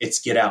like, it's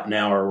get out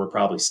now or we're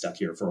probably stuck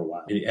here for a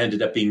while. It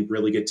ended up being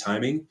really good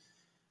timing.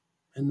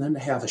 And then to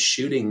have a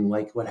shooting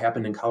like what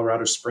happened in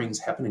Colorado Springs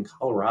happened in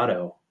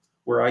Colorado,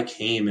 where I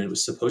came, and it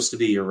was supposed to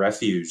be a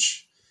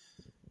refuge.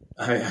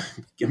 I'm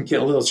getting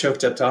a little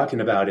choked up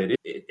talking about it.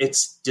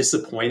 It's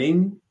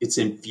disappointing. It's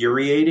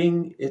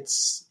infuriating.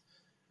 It's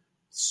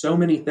so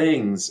many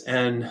things.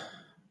 And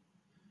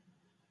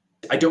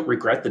I don't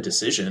regret the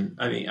decision.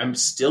 I mean, I'm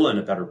still in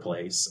a better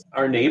place.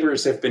 Our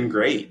neighbors have been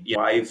great.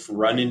 I've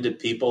run into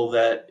people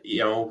that,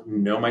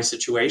 know my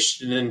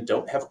situation and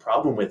don't have a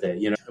problem with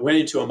it. I went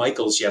into a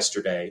Michael's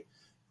yesterday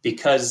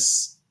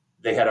because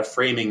they had a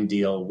framing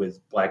deal with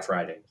Black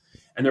Friday.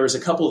 And there was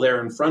a couple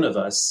there in front of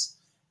us,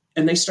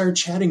 and they started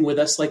chatting with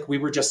us like we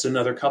were just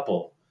another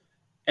couple.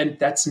 And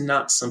that's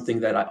not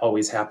something that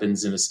always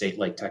happens in a state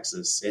like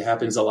Texas. It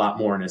happens a lot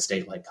more in a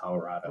state like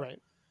Colorado.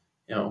 Right.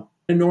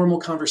 A normal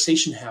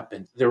conversation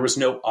happened. There was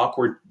no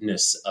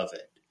awkwardness of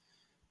it.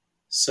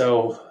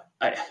 So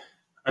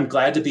I'm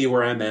glad to be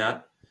where I'm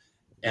at.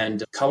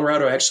 And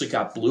Colorado actually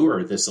got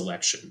bluer this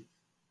election.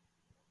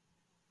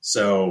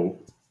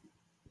 So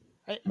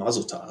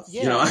Mazel tov.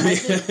 Yeah,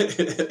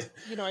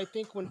 I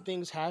think when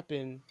things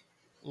happen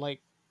like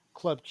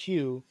Club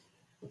Q,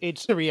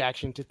 it's a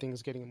reaction to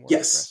things getting more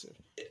aggressive.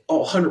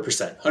 Oh,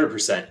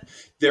 100%.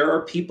 There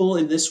are people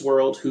in this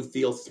world who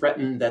feel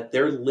threatened that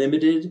their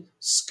limited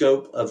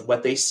scope of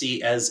what they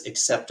see as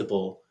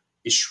acceptable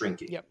is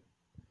shrinking. Yep.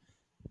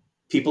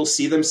 People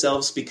see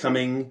themselves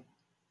becoming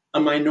a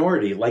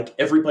minority, like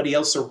everybody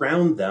else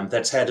around them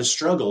that's had a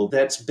struggle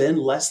that's been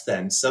less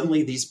than.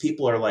 Suddenly these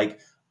people are like,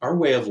 our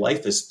way of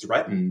life is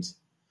threatened,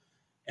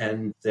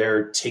 and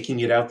they're taking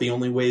it out the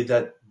only way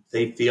that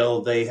they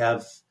feel they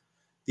have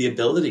the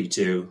ability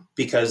to,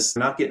 because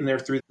they're not getting there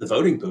through the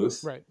voting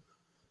booth, right?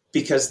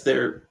 Because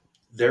their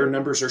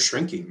numbers are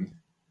shrinking,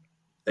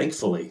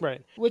 thankfully.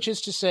 Right. Which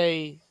is to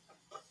say,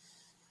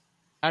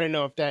 I don't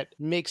know if that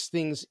makes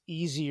things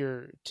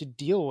easier to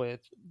deal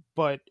with,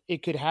 but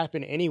it could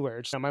happen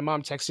anywhere. So my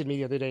mom texted me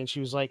the other day and she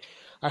was like,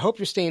 I hope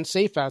you're staying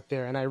safe out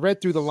there. And I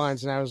read through the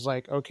lines and I was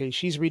like, okay,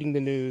 she's reading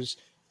the news.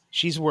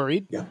 She's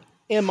worried. Yeah.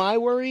 Am I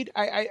worried?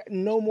 I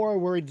no more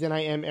worried than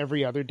I am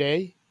every other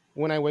day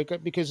when I wake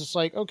up, because it's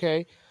like,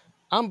 okay,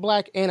 I'm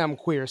Black and I'm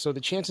queer, so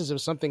the chances of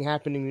something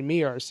happening to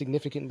me are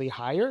significantly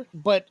higher,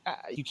 but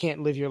you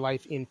can't live your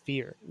life in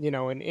fear,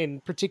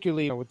 and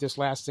particularly with this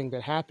last thing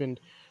that happened,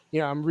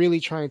 I'm really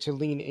trying to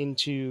lean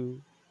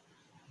into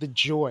the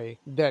joy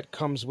that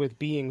comes with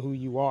being who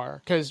you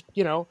are, because,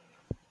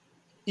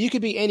 you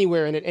could be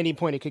anywhere and at any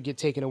point it could get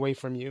taken away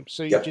from you.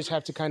 So you just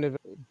have to kind of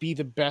be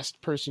the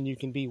best person you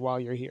can be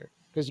while you're here,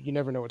 because you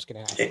never know what's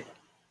going to happen.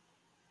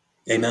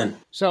 Amen.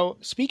 So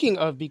speaking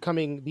of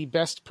becoming the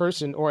best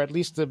person, or at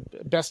least the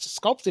best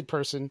sculpted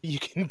person you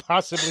can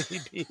possibly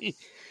be,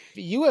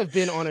 you have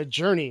been on a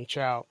journey,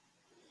 Chow.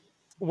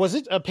 Was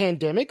it a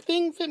pandemic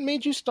thing that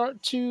made you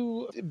start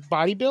to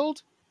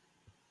bodybuild?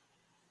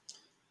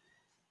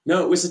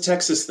 No, it was a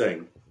Texas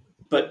thing,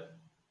 but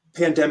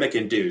pandemic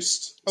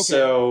induced. Okay.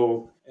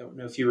 So I don't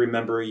know if you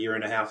remember a year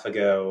and a half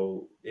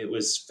ago, it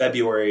was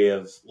February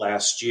of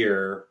last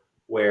year,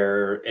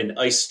 where an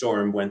ice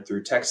storm went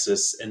through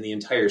Texas and the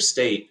entire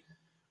state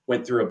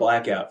went through a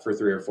blackout for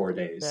 3 or 4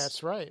 days.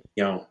 That's right.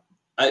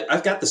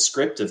 I've got the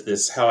script of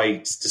this, how I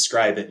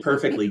describe it,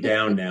 perfectly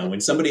down now. When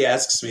somebody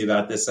asks me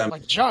about this, I'm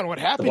like, John, what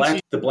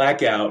happened? The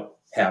blackout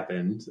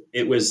happened.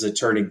 It was a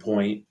turning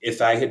point. If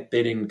I had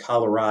been in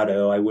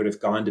Colorado, I would have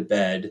gone to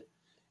bed,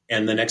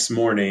 and the next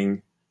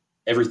morning,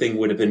 everything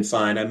would have been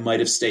fine. I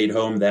might have stayed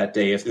home that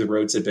day if the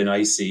roads had been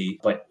icy,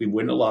 but we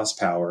wouldn't have lost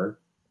power,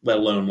 let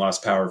alone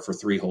lost power for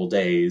 3 whole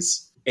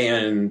days.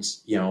 And,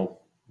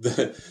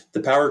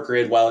 the power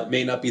grid, while it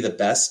may not be the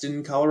best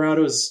in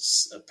Colorado,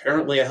 is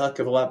apparently a heck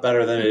of a lot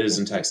better than it is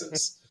in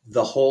Texas.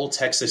 The whole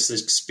Texas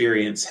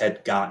experience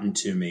had gotten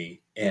to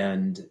me.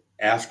 And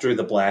after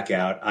the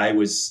blackout, I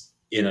was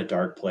in a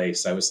dark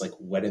place. I was like,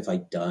 what have I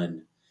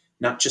done?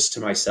 Not just to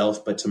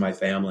myself, but to my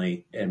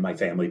family, and my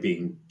family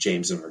being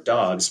James and our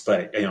dogs.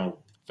 But,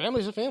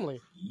 family's a family.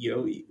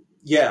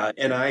 Yeah.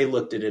 And I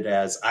looked at it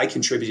as I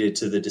contributed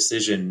to the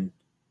decision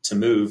to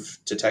move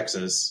to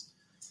Texas.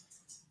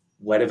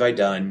 What have I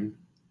done?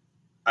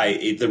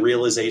 The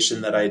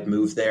realization that I'd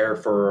moved there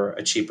for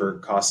a cheaper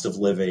cost of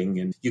living,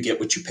 and you get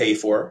what you pay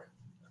for.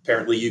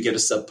 Apparently you get a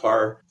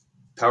subpar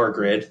power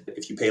grid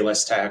if you pay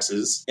less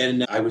taxes.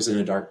 And I was in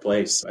a dark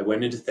place. I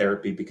went into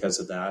therapy because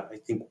of that. I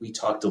think we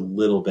talked a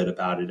little bit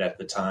about it at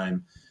the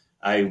time.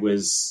 I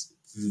was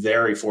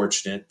very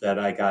fortunate that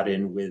I got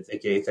in with a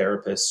gay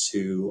therapist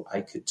who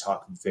I could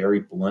talk very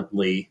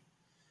bluntly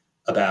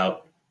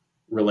about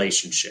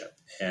relationship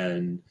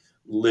and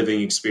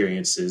living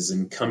experiences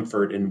and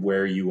comfort in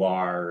where you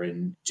are,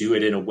 and do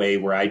it in a way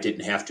where I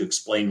didn't have to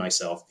explain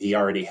myself. He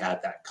already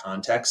had that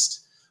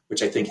context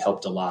which I think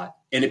helped a lot.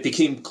 And it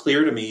became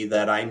clear to me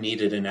that I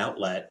needed an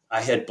outlet. I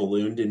had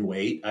ballooned in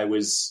weight. I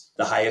was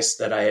the highest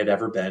that I had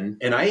ever been.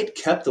 And I had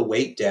kept the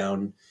weight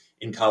down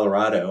in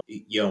Colorado.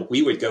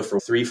 We would go for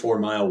 3-4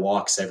 mile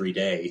walks every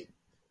day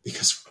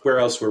because where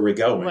else were we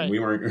going? Right. We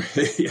weren't,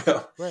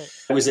 Right.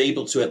 I was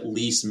able to at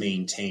least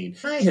maintain.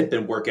 I had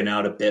been working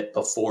out a bit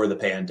before the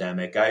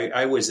pandemic.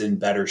 I was in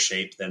better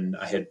shape than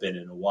I had been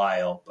in a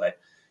while, but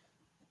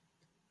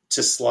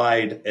to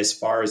slide as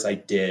far as I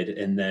did,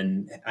 and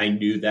then I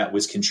knew that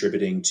was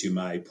contributing to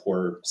my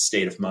poor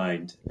state of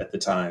mind at the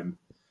time,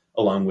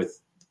 along with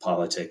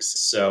politics.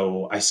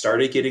 So I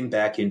started getting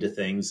back into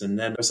things, and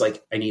then I was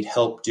like, I need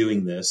help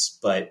doing this,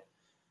 but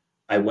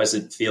I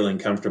wasn't feeling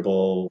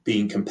comfortable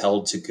being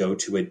compelled to go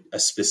to a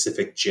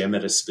specific gym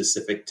at a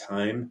specific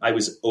time. I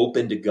was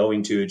open to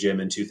going to a gym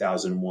in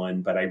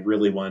 2001, but I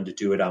really wanted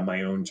to do it on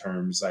my own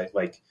terms. I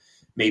like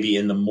maybe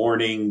in the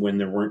morning when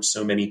there weren't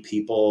so many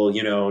people,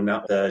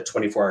 not the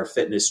 24-hour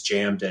fitness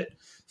jammed at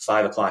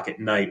 5 o'clock at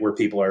night where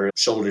people are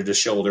shoulder to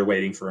shoulder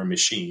waiting for a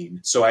machine.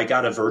 So I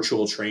got a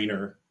virtual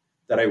trainer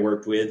that I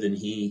worked with, and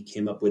he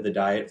came up with a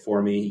diet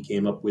for me. He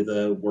came up with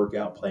a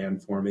workout plan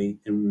for me,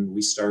 and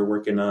we started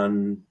working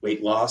on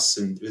weight loss,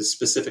 and it was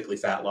specifically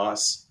fat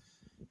loss.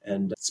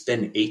 And it's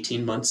been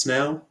 18 months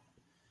now.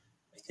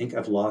 I think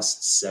I've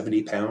lost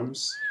 70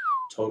 pounds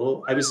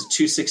total. I was at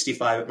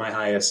 265 at my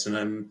highest, and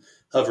I'm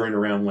hovering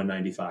around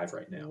 195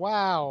 right now.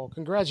 Wow.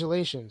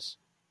 Congratulations.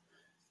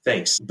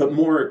 Thanks. But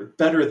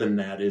better than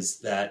that is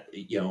that,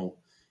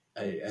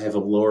 I have a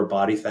lower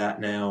body fat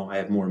now. I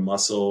have more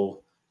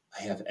muscle.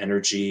 I have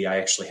energy. I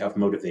actually have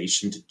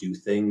motivation to do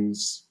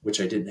things, which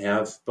I didn't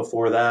have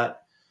before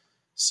that.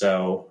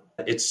 So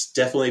it's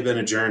definitely been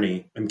a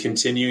journey. I'm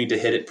continuing to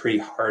hit it pretty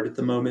hard at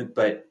the moment,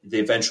 but the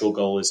eventual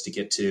goal is to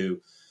get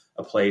to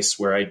a place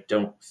where I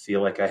don't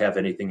feel like I have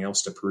anything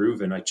else to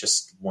prove. And I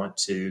just want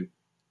to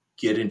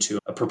get into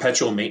a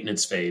perpetual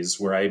maintenance phase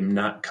where I'm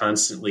not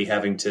constantly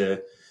having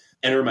to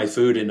enter my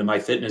food into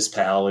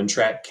MyFitnessPal and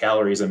track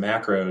calories and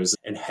macros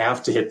and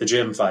have to hit the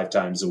gym 5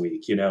 times a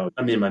week.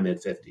 I'm in my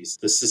mid-50s.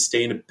 The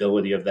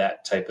sustainability of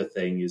that type of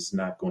thing is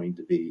not going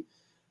to be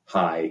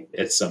high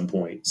at some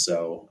point.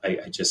 So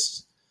I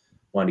just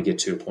want to get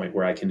to a point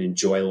where I can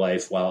enjoy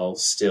life while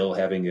still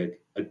having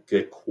a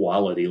good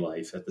quality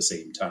life at the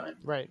same time.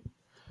 Right.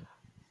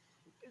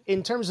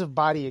 In terms of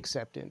body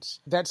acceptance,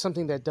 that's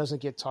something that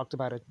doesn't get talked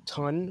about a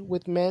ton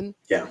with men.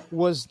 Yeah.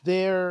 Was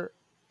there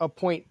a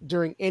point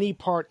during any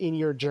part in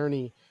your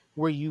journey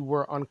where you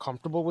were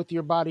uncomfortable with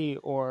your body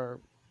or,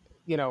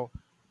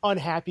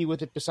 unhappy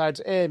with it besides,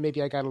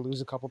 maybe I got to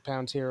lose a couple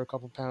pounds here, a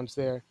couple pounds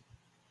there?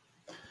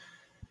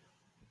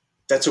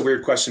 That's a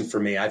weird question for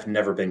me. I've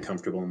never been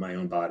comfortable in my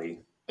own body.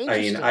 I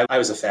mean, I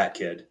was a fat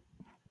kid.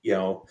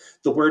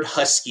 The word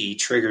husky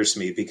triggers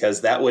me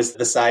because that was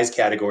the size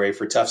category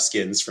for Tough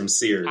Skins from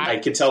Sears. I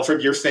can tell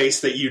from your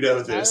face that you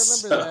know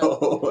this. I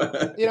remember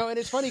that. And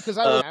it's funny because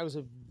I was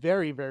a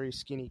very, very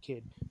skinny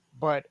kid,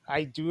 but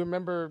I do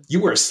remember...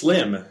 You were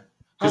slim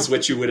is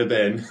what you would have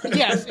been.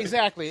 Yes,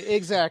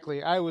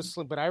 exactly. I was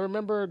slim, but I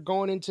remember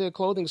going into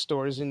clothing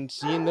stores and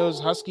seeing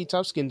those Husky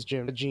Tough Skins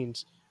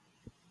jeans.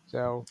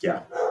 So...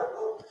 Yeah.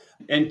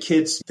 And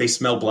kids, they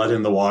smell blood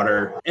in the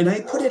water. And I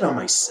put it on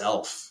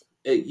myself.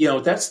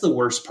 That's the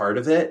worst part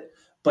of it,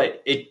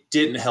 but it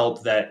didn't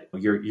help that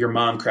your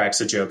mom cracks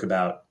a joke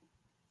about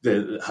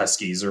the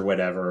Huskies or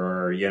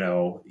whatever,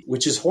 or,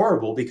 which is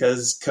horrible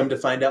because come to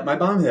find out my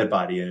mom had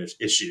body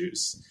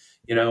issues,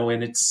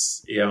 and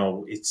it's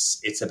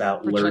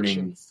about projection.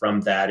 Learning from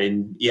that.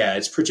 And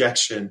it's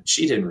projection.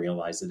 She didn't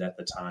realize it at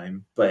the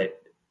time,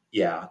 but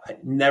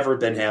I've never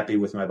been happy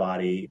with my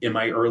body. In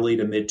my early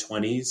to mid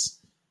 20s,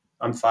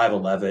 I'm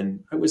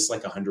 5'11". I was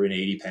like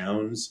 180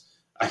 pounds.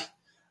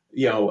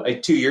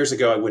 2 years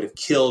ago, I would have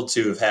killed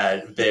to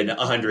have been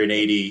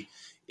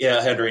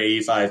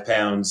 185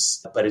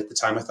 pounds. But at the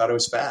time, I thought I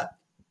was fat.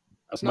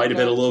 I might have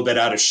been a little bit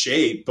out of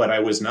shape, but I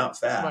was not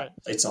fat. Right.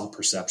 It's all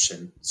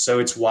perception. So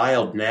it's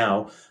wild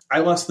now. I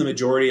lost the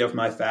majority of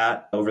my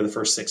fat over the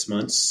first 6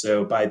 months.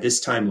 So by this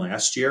time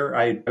last year,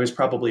 I was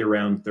probably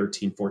around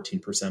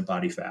 13-14%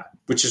 body fat,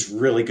 which is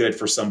really good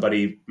for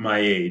somebody my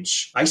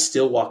age. I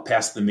still walk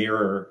past the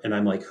mirror and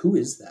I'm like, who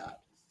is that?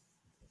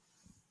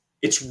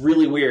 It's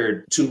really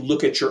weird to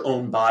look at your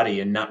own body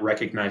and not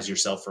recognize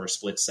yourself for a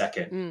split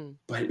second.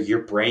 But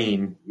your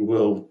brain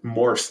will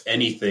morph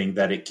anything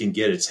that it can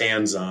get its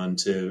hands on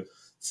to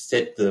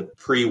fit the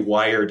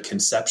pre-wired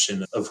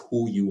conception of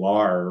who you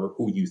are or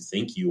who you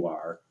think you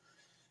are.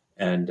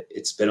 And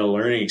it's been a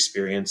learning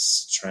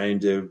experience trying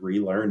to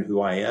relearn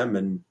who I am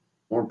and,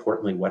 more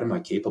importantly, what am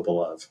I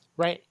capable of?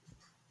 Right.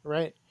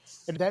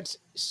 And that's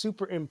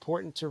super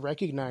important to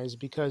recognize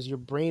because your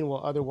brain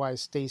will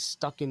otherwise stay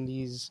stuck in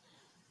these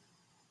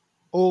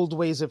old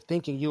ways of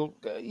thinking. You'll,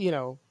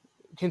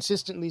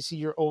 consistently see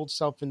your old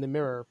self in the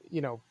mirror,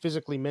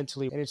 physically,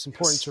 mentally. And it's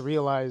important to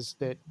realize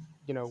that,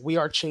 we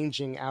are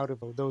changing out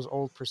of those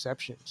old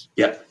perceptions.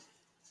 Yeah.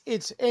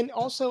 And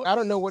also, I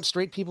don't know what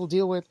straight people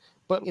deal with,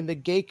 but in the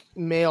gay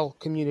male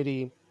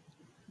community,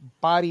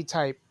 body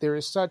type, there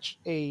is such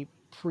a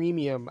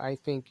premium, I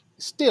think,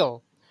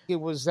 still. It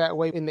was that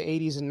way in the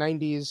 80s and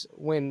 90s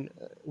when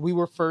we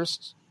were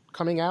first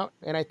coming out.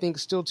 And I think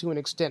still to an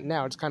extent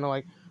now, it's kind of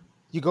like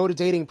you go to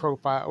dating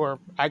profile, or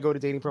I go to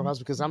dating profiles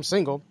because I'm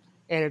single.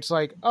 And it's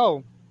like,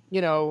 oh,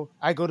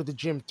 I go to the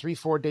gym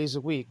 3-4 days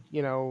a week.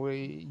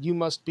 You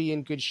must be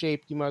in good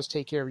shape. You must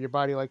take care of your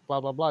body, like blah,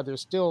 blah, blah.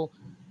 There's still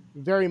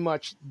very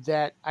much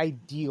that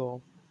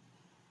ideal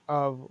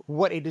of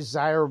what a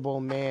desirable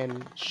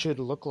man should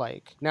look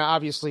like. Now,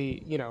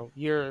 obviously,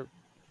 you're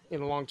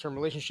in a long-term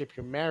relationship,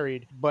 you're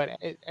married,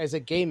 but as a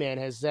gay man,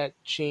 has that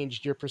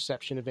changed your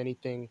perception of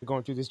anything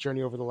going through this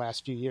journey over the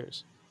last few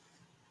years?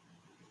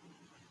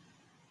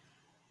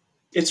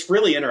 It's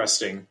really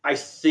interesting. I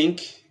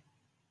think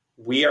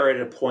we are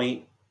at a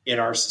point in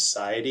our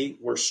society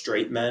where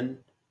straight men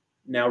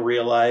now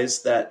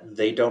realize that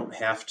they don't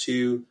have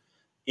to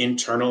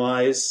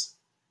internalize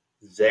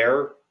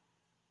their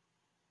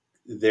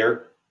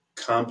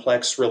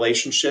complex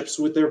relationships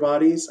with their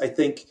bodies. I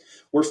think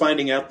we're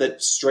finding out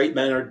that straight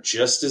men are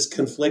just as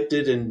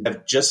conflicted and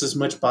have just as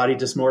much body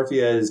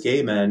dysmorphia as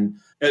gay men.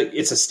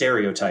 It's a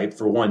stereotype,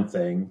 for one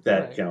thing,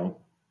 that, right.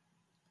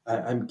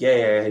 I'm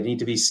gay, I need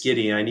to be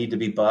skinny, I need to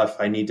be buff,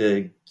 I need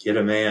to get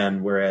a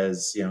man.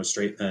 Whereas,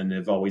 straight men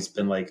have always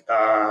been like,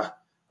 I'll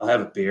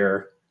have a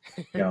beer.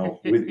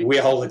 We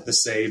all look the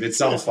same.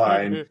 It's all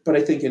fine. But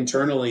I think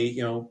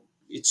internally,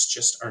 it's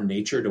just our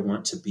nature to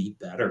want to be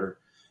better.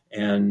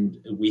 And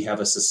we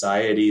have a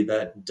society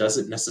that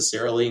doesn't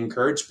necessarily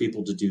encourage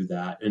people to do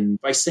that. And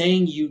by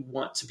saying you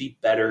want to be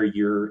better,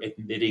 you're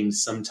admitting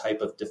some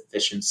type of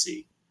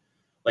deficiency,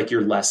 like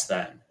you're less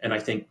than. And I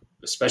think,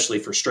 especially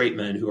for straight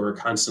men who are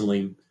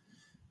constantly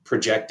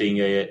projecting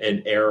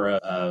an era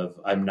of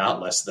I'm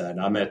not less than,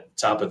 I'm at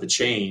top of the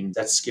chain,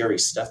 that's scary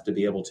stuff to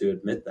be able to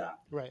admit that.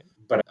 Right.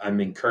 But I'm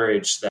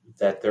encouraged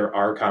that there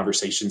are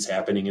conversations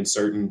happening in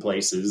certain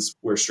places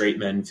where straight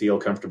men feel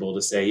comfortable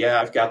to say,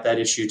 yeah, I've got that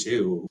issue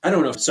too. I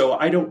don't know. So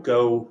I don't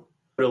go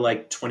to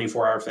like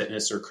 24-hour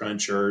fitness or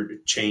Crunch or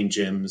chain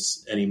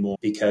gyms anymore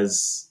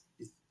because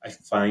I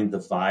find the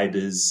vibe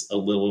is a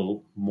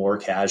little more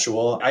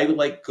casual. I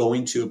like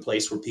going to a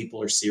place where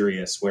people are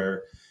serious,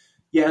 where,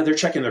 yeah, they're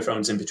checking their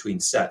phones in between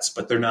sets,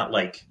 but they're not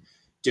like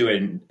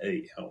doing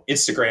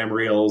Instagram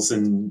reels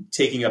and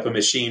taking up a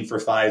machine for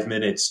 5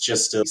 minutes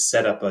just to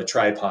set up a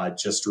tripod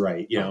just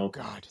right. Oh,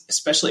 God.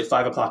 Especially at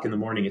 5 o'clock in the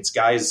morning, it's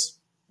guys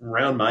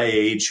around my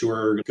age who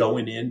are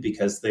going in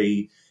because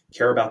they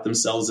care about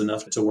themselves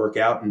enough to work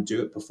out and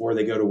do it before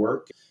they go to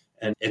work.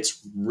 And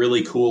it's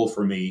really cool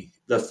for me.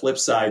 The flip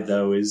side,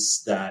 though,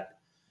 is that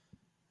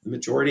the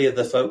majority of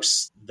the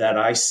folks that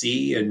I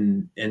see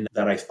and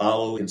that I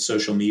follow in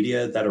social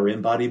media that are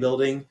in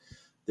bodybuilding,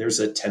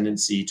 there's a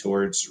tendency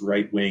towards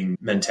right-wing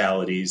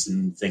mentalities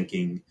and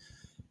thinking.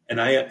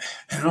 And I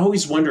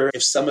always wonder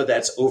if some of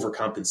that's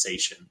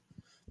overcompensation,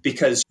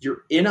 because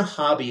you're in a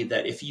hobby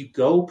that if you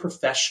go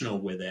professional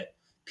with it,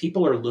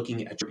 people are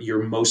looking at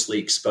your mostly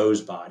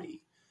exposed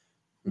body,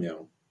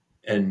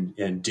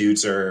 and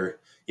dudes are,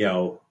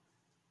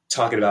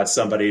 talking about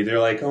somebody.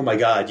 They're like, oh my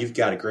God, you've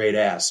got a great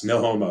ass.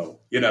 No homo,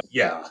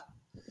 yeah.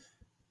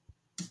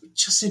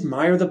 Just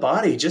admire the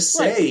body. Just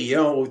say,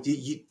 right.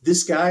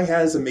 This guy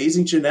has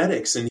amazing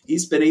genetics and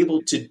he's been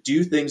able to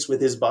do things with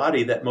his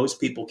body that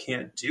most people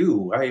can't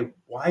do.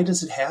 Why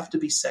does it have to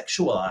be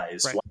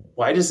sexualized? Right.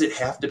 Why does it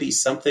have to be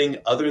something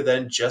other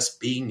than just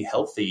being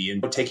healthy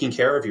and taking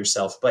care of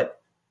yourself? But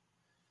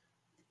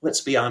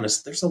let's be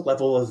honest, there's a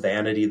level of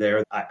vanity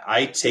there.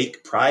 I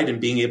take pride in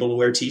being able to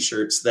wear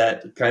T-shirts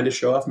that kind of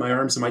show off my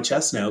arms and my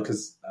chest now,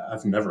 because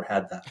I've never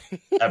had that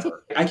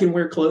ever. I can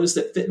wear clothes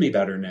that fit me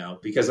better now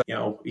because,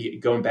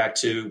 going back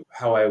to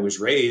how I was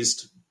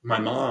raised, my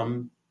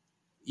mom,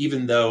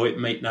 even though it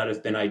might not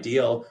have been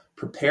ideal,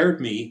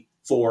 prepared me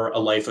for a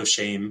life of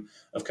shame,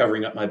 of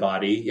covering up my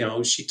body.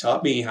 She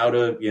taught me how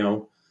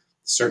to,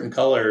 certain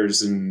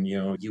colors, and,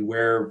 you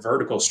wear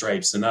vertical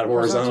stripes and not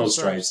horizontal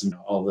stripes, and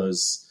all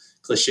those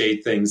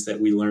cliched things that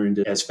we learned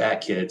as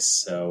fat kids.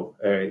 So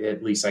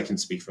at least I can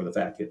speak for the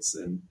fat kids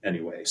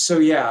anyway. So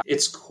yeah,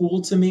 it's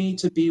cool to me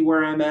to be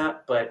where I'm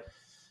at, but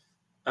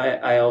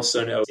I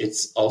also know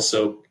it's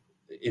also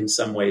in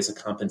some ways a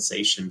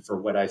compensation for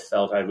what I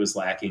felt I was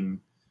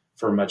lacking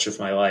for much of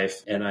my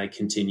life. And I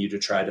continue to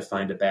try to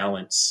find a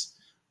balance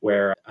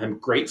where I'm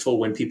grateful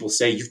when people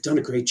say, you've done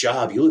a great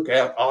job, you look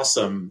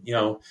awesome.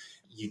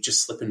 You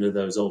just slip into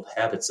those old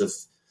habits of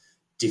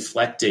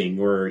deflecting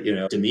or,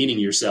 demeaning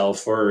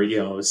yourself,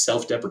 or,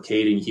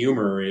 self-deprecating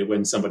humor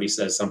when somebody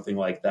says something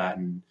like that.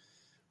 And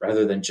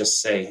rather than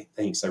just say,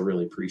 thanks, I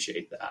really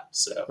appreciate that.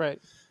 So,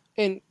 right.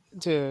 And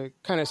to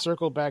kind of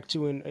circle back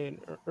to an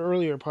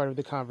earlier part of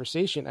the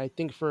conversation, I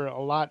think for a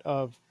lot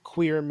of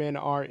queer men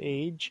our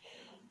age,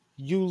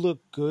 you look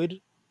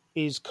good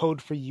is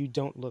code for you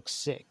don't look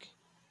sick.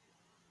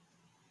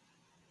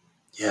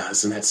 Yeah.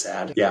 Isn't that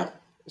sad? Yeah.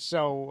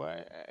 So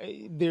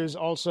there's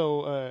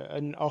also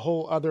a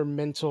whole other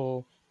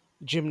mental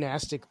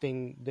gymnastic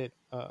thing that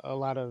a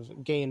lot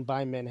of gay and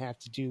bi men have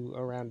to do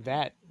around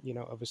that,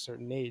 of a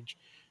certain age,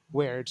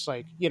 where it's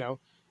like,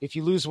 if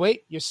you lose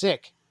weight, you're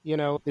sick. You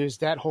know, there's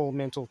that whole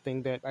mental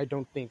thing that I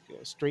don't think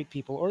straight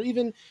people or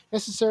even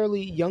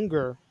necessarily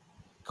younger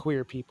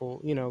queer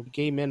people, you know,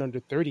 gay men under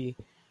 30,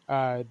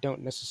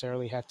 don't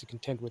necessarily have to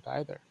contend with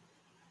either.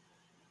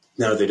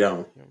 No, they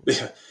don't.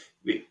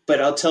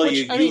 But I'll tell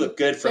you, look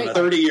good from a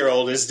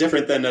 30-year-old is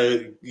different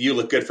than you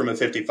look good from a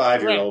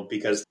 55-year-old,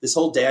 because this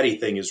whole daddy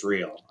thing is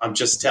real. I'm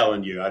just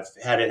telling you, I've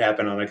had it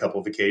happen on a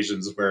couple of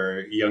occasions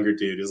where a younger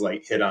dude is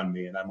like hit on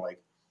me and I'm like,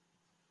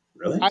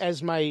 really?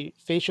 As my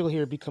facial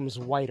hair becomes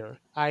whiter,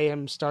 I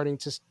am starting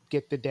to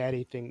get the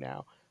daddy thing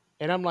now.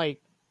 And I'm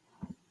like,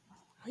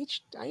 I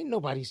ain't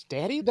nobody's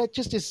daddy. That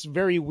just is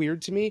very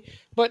weird to me.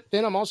 But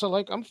then I'm also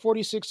like, I'm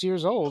 46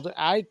 years old.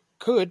 I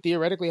could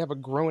theoretically have a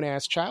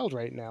grown-ass child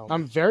right now.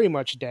 I'm very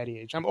much daddy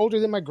age. I'm older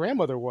than my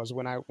grandmother was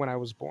when I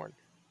was born.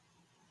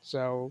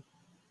 So,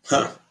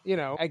 you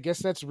know, I guess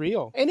that's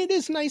real. And it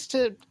is nice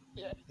to,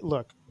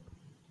 look,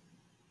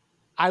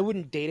 I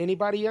wouldn't date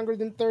anybody younger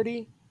than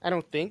 30, I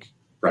don't think.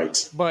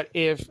 Right. But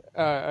if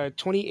a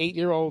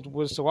 28-year-old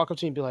was to walk up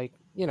to me and be like,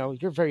 you know,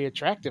 you're very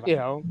attractive, you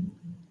know,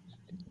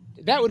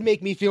 that would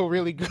make me feel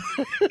really good.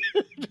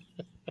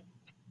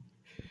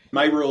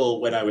 My rule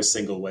when I was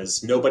single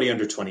was nobody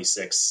under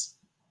 26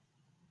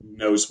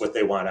 knows what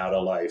they want out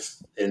of life,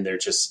 and they're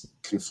just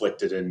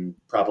conflicted and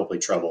probably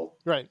troubled.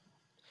 Right.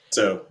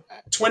 So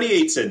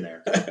 28's in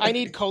there. I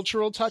need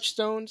cultural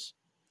touchstones.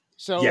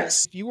 So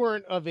yes. If you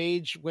weren't of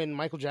age when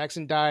Michael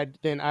Jackson died,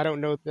 then I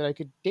don't know that I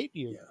could date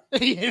you. Yeah.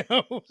 You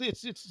know,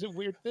 it's a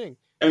weird thing.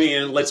 I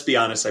mean, let's be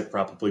honest, I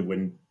probably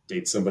wouldn't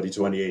date somebody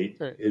 28.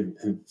 Right.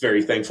 I'm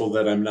very thankful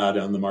that I'm not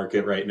on the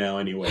market right now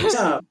anyway.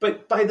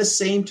 But by the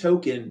same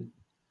token,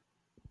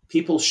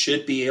 people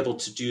should be able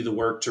to do the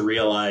work to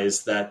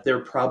realize that there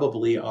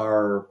probably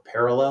are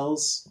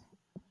parallels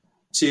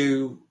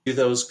to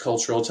those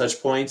cultural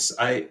touch points.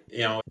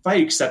 If I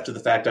accepted the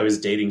fact I was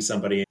dating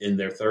somebody in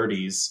their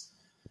 30s,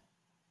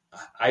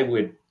 I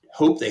would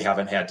hope they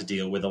haven't had to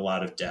deal with a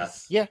lot of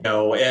death. Yeah.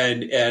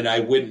 And I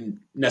wouldn't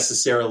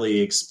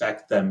necessarily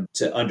expect them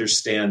to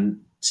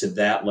understand to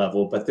that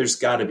level, but there's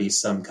got to be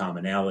some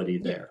commonality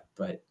there.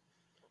 But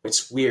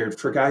it's weird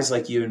for guys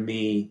like you and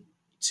me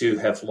to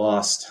have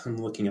lost. I'm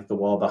looking at the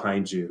wall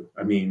behind you.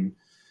 I mean,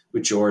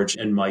 with George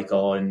and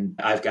Michael, and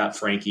I've got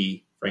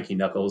Frankie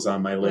Knuckles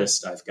on my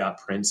list. I've got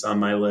Prince on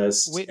my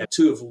list. And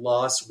to have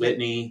lost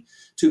Whitney,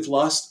 to have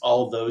lost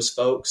all those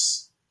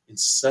folks in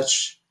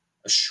such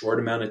a short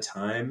amount of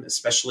time,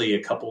 especially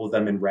a couple of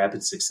them in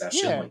rapid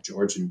succession, like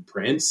George and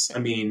Prince. I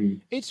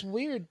mean, it's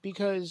weird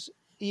because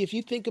if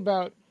you think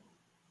about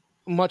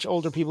much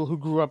older people who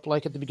grew up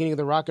like at the beginning of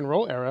the rock and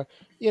roll era,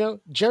 you know,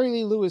 Jerry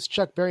Lee Lewis,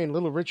 Chuck Berry, and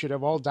Little Richard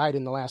have all died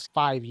in the last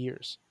 5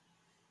 years.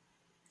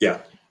 Yeah.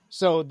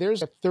 So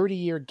there's a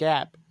 30-year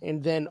gap,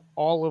 and then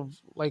all of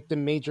like the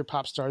major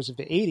pop stars of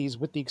the 80s,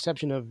 with the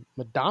exception of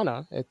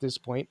Madonna at this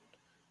point,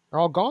 are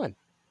all gone.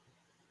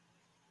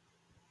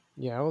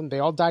 You know, and they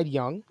all died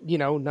young. You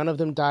know, none of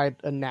them died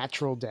a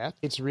natural death.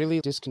 It's really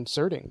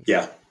disconcerting.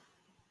 Yeah.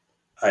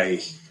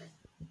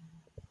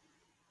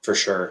 For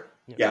sure.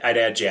 Yeah, I'd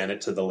add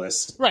Janet to the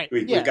list. Right.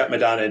 We've got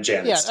Madonna and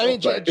Janet. Yeah, still, I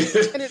mean,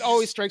 and it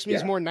always strikes me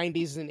as more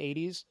 90s than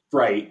 80s.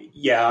 Right.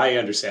 Yeah, I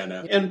understand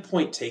that. And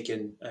point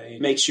taken.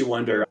 It makes you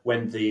wonder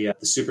when the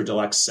Super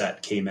Deluxe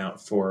set came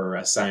out for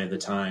Sign of the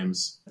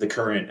Times. The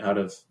Current out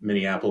of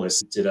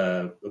Minneapolis did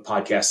a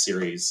podcast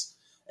series,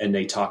 and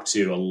they talked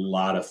to a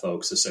lot of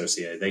folks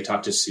associated. They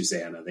talked to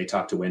Susanna. They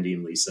talked to Wendy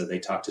and Lisa. They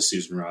talked to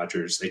Susan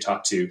Rogers. They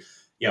talked to,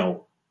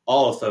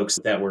 all the folks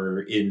that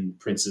were in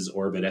Prince's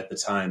orbit at the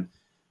time.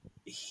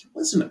 He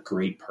wasn't a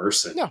great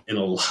person in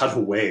a lot of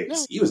ways.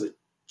 No. He was a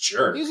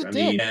jerk. He was a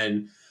dick.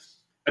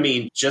 I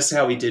mean, just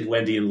how he did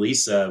Wendy and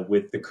Lisa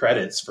with the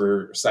credits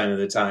for Sign of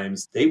the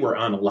Times, they were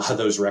on a lot of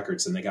those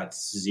records and they got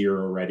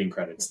 0 writing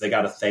credits. They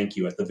got a thank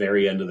you at the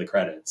very end of the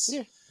credits.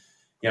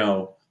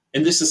 Yeah.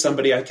 And this is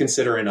somebody I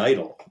consider an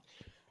idol.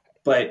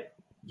 But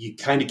you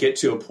kind of get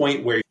to a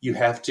point where you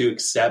have to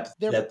accept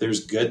that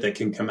there's good that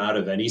can come out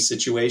of any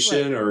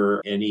situation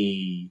or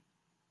any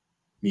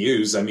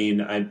muse. I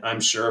mean, I'm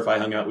sure if I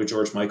hung out with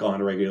George Michael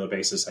on a regular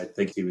basis, I'd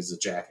think he was a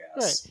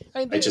jackass.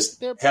 Right. I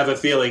just have a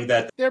feeling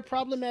that they're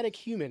problematic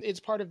human.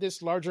 It's part of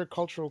this larger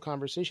cultural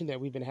conversation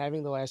that we've been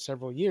having the last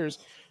several years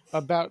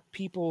about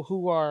people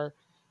who are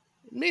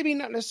maybe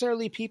not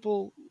necessarily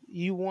people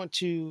you want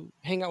to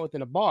hang out with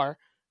in a bar,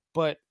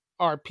 but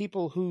are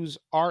people whose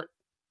art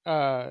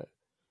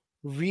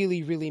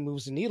really, really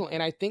moves the needle.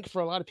 And I think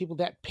for a lot of people,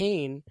 that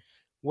pain,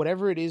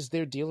 whatever it is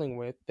they're dealing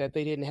with, that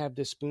they didn't have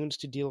the spoons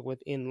to deal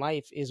with in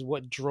life, is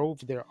what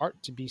drove their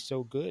art to be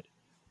so good.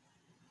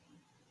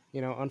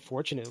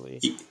 Unfortunately.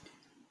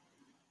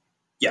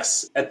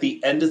 Yes. At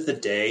the end of the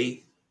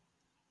day,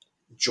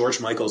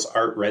 George Michael's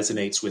art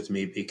resonates with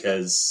me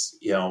because,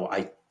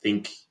 I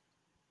think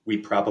we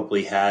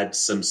probably had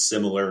some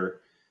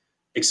similar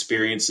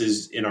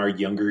experiences in our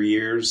younger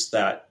years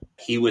that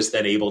he was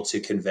then able to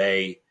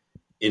convey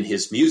in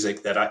his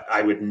music that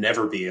I would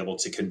never be able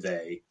to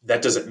convey.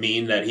 That doesn't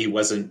mean that he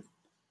wasn't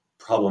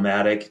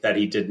problematic, that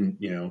he didn't,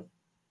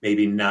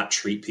 maybe not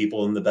treat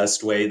people in the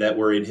best way that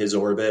were in his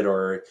orbit,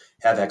 or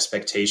have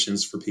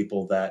expectations for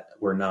people that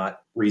were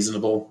not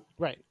reasonable.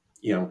 Right.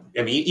 I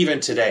mean, even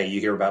today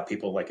you hear about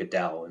people like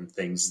Adele and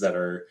things that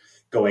are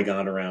going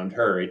on around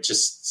her. It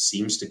just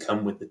seems to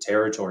come with the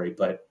territory.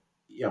 But,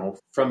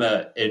 from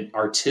an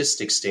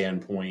artistic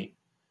standpoint,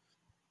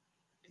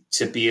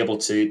 to be able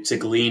to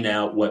glean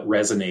out what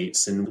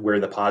resonates and where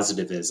the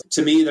positive is.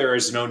 To me, there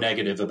is no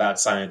negative about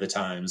Sign of the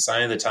Times.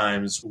 Sign of the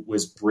Times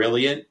was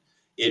brilliant.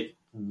 It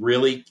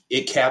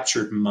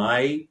captured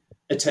my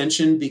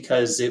attention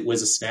because it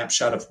was a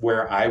snapshot of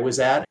where I was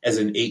at as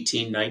an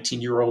 18,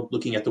 19-year-old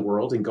looking at the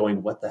world and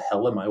going, what the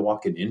hell am I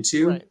walking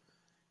into? Right.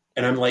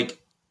 And I'm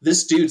like,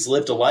 this dude's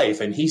lived a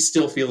life and he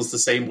still feels the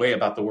same way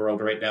about the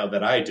world right now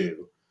that I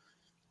do.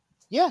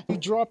 Yeah, you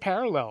draw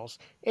parallels.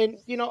 And,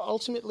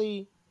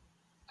 ultimately,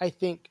 I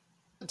think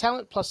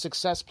talent plus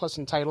success plus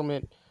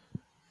entitlement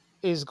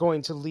is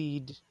going to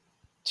lead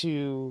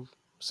to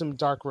some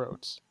dark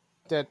roads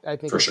that I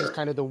think is just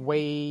kind of the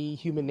way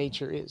human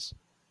nature is,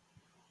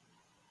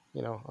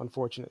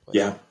 unfortunately.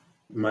 Yeah.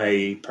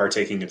 My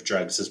partaking of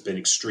drugs has been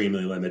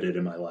extremely limited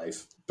in my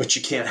life, but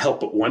you can't help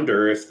but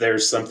wonder if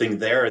there's something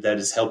there that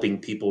is helping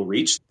people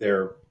reach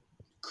their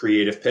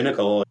creative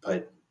pinnacle.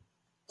 But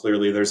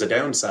clearly there's a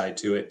downside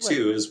to it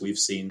too, right, as we've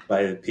seen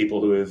by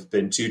people who have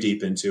been too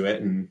deep into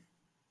it. And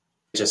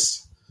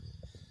just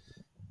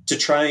to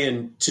try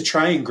and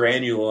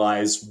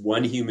granularize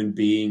one human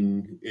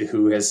being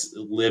who has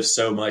lived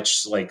so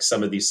much like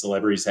some of these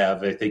celebrities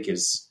have, I think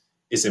is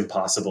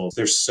impossible.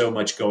 There's so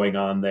much going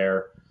on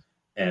there,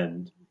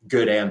 and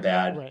good and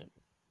bad. Right.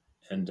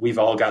 And we've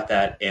all got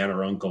that aunt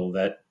or uncle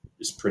that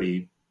is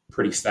pretty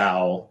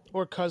foul,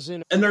 or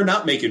cousin, and they're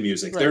not making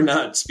music. Right. They're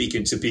not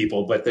speaking to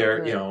people, but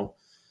they're, right,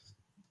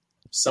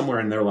 somewhere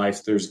in their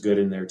life, there's good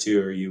in there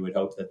too, or you would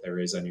hope that there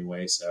is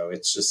anyway. So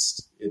it's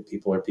just,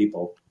 people are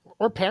people.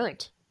 Or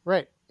parent.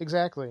 Right.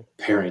 Exactly.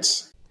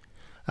 Parents.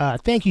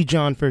 Thank you,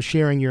 John, for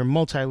sharing your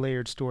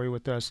multi-layered story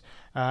with us.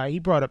 He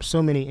brought up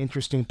so many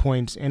interesting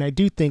points, and I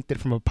do think that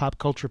from a pop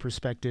culture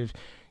perspective,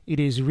 it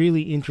is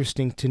really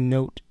interesting to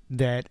note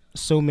that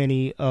so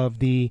many of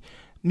the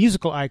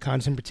musical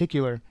icons in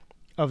particular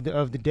of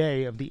the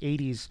day, of the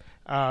 80s,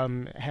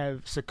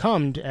 have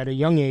succumbed at a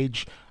young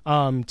age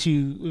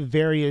to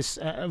various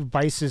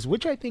vices,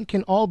 which I think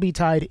can all be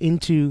tied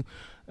into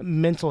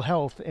mental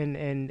health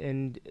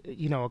and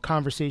a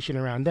conversation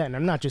around that. And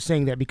I'm not just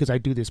saying that because I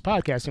do this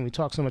podcast and we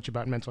talk so much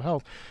about mental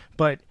health,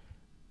 but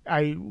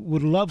I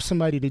would love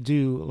somebody to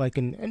do like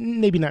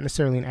maybe not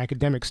necessarily an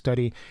academic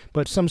study,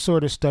 but some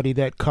sort of study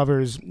that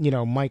covers,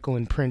 Michael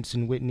and Prince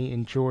and Whitney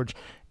and George,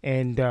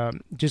 and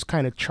just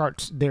kind of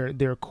charts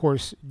their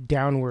course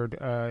downward,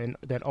 and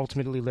that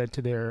ultimately led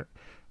to their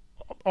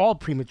all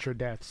premature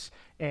deaths,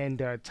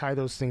 and tie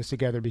those things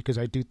together, because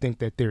I do think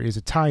that there is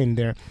a tie in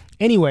there.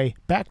 Anyway,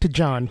 back to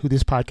John, who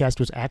this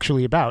podcast was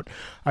actually about.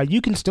 You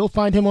can still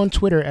find him on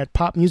Twitter at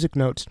Pop Music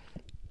Notes.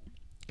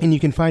 And you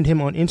can find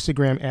him on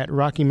Instagram at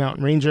Rocky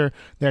Mountain Ranger.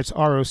 That's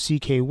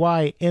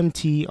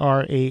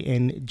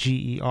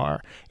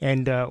ROCKYMTRANGER.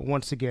 And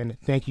once again,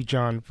 thank you,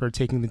 John, for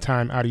taking the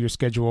time out of your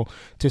schedule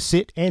to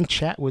sit and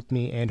chat with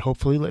me. And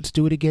hopefully let's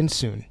do it again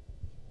soon.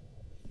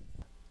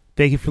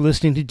 Thank you for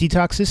listening to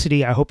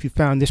Detoxicity. I hope you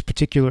found this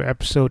particular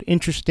episode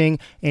interesting.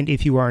 And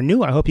if you are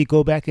new, I hope you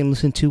go back and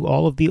listen to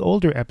all of the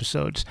older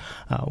episodes.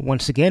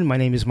 Once again, my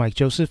name is Mike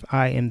Joseph.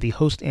 I am the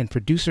host and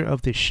producer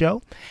of this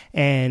show.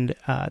 And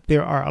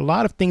there are a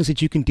lot of things that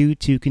you can do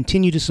to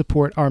continue to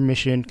support our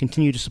mission,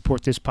 continue to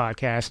support this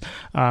podcast.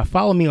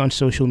 Follow me on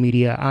social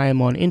media. I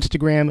am on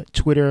Instagram,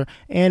 Twitter,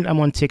 and I'm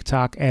on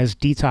TikTok as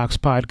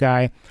Detox Pod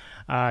Guy.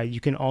 You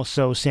can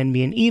also send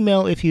me an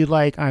email if you'd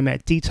like. I'm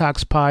at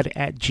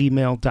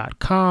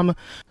detoxpod@gmail.com.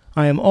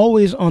 I am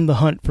always on the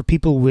hunt for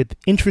people with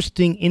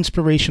interesting,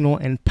 inspirational,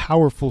 and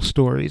powerful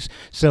stories.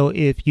 So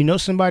if you know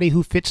somebody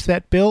who fits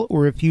that bill,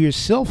 or if you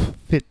yourself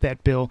fit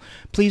that bill,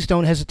 please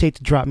don't hesitate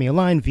to drop me a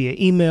line via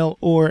email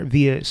or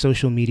via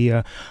social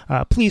media.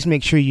 Please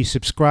make sure you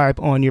subscribe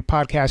on your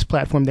podcast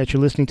platform that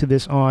you're listening to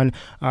this on.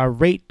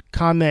 Rate,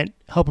 comment,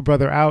 help a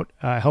brother out,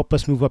 help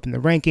us move up in the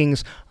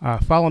rankings.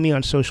 Follow me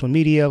on social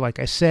media. Like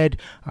I said,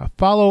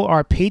 follow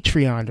our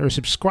Patreon, or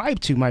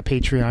subscribe to my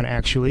Patreon,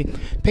 actually.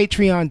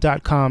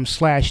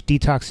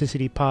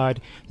 Patreon.com/detoxicitypod.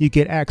 You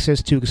get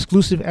access to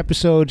exclusive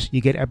episodes. You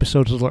get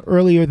episodes a little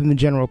earlier than the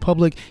general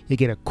public. You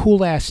get a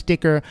cool ass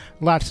sticker,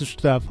 lots of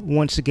stuff.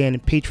 Once again,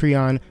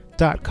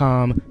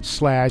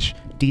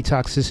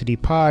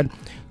 patreon.com/detoxicitypod.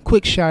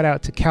 Quick shout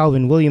out to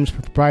Calvin Williams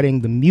for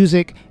providing the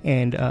music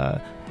and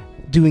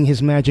doing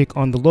his magic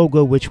on the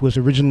logo, which was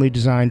originally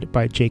designed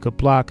by Jacob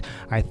Block.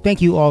 I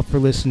thank you all for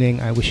listening.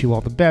 I wish you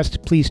all the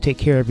best. Please take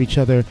care of each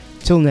other.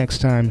 Till next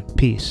time,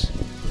 peace.